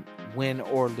vent, win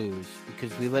or lose,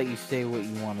 because we let you say what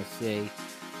you want to say.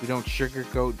 We don't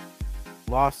sugarcoat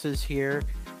losses here,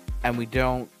 and we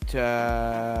don't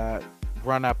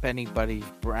run up anybody's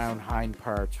brown hind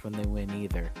parts when they win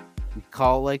either. We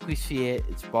call it like we see it.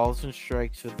 It's balls and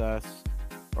strikes with us,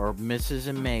 or misses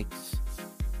and makes.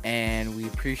 And we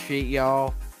appreciate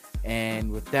y'all.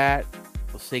 And with that,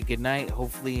 we'll say goodnight.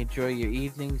 Hopefully enjoy your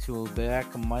evenings. We'll be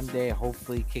back on Monday,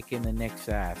 hopefully kicking the Knicks'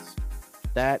 ass.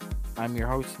 With that, I'm your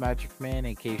host, Magic Man,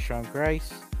 a.k.a. Sean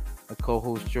Grice. My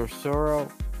co-host, Joe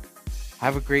Soro.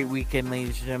 Have a great weekend,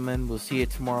 ladies and gentlemen. We'll see you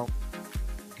tomorrow.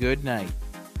 Good night.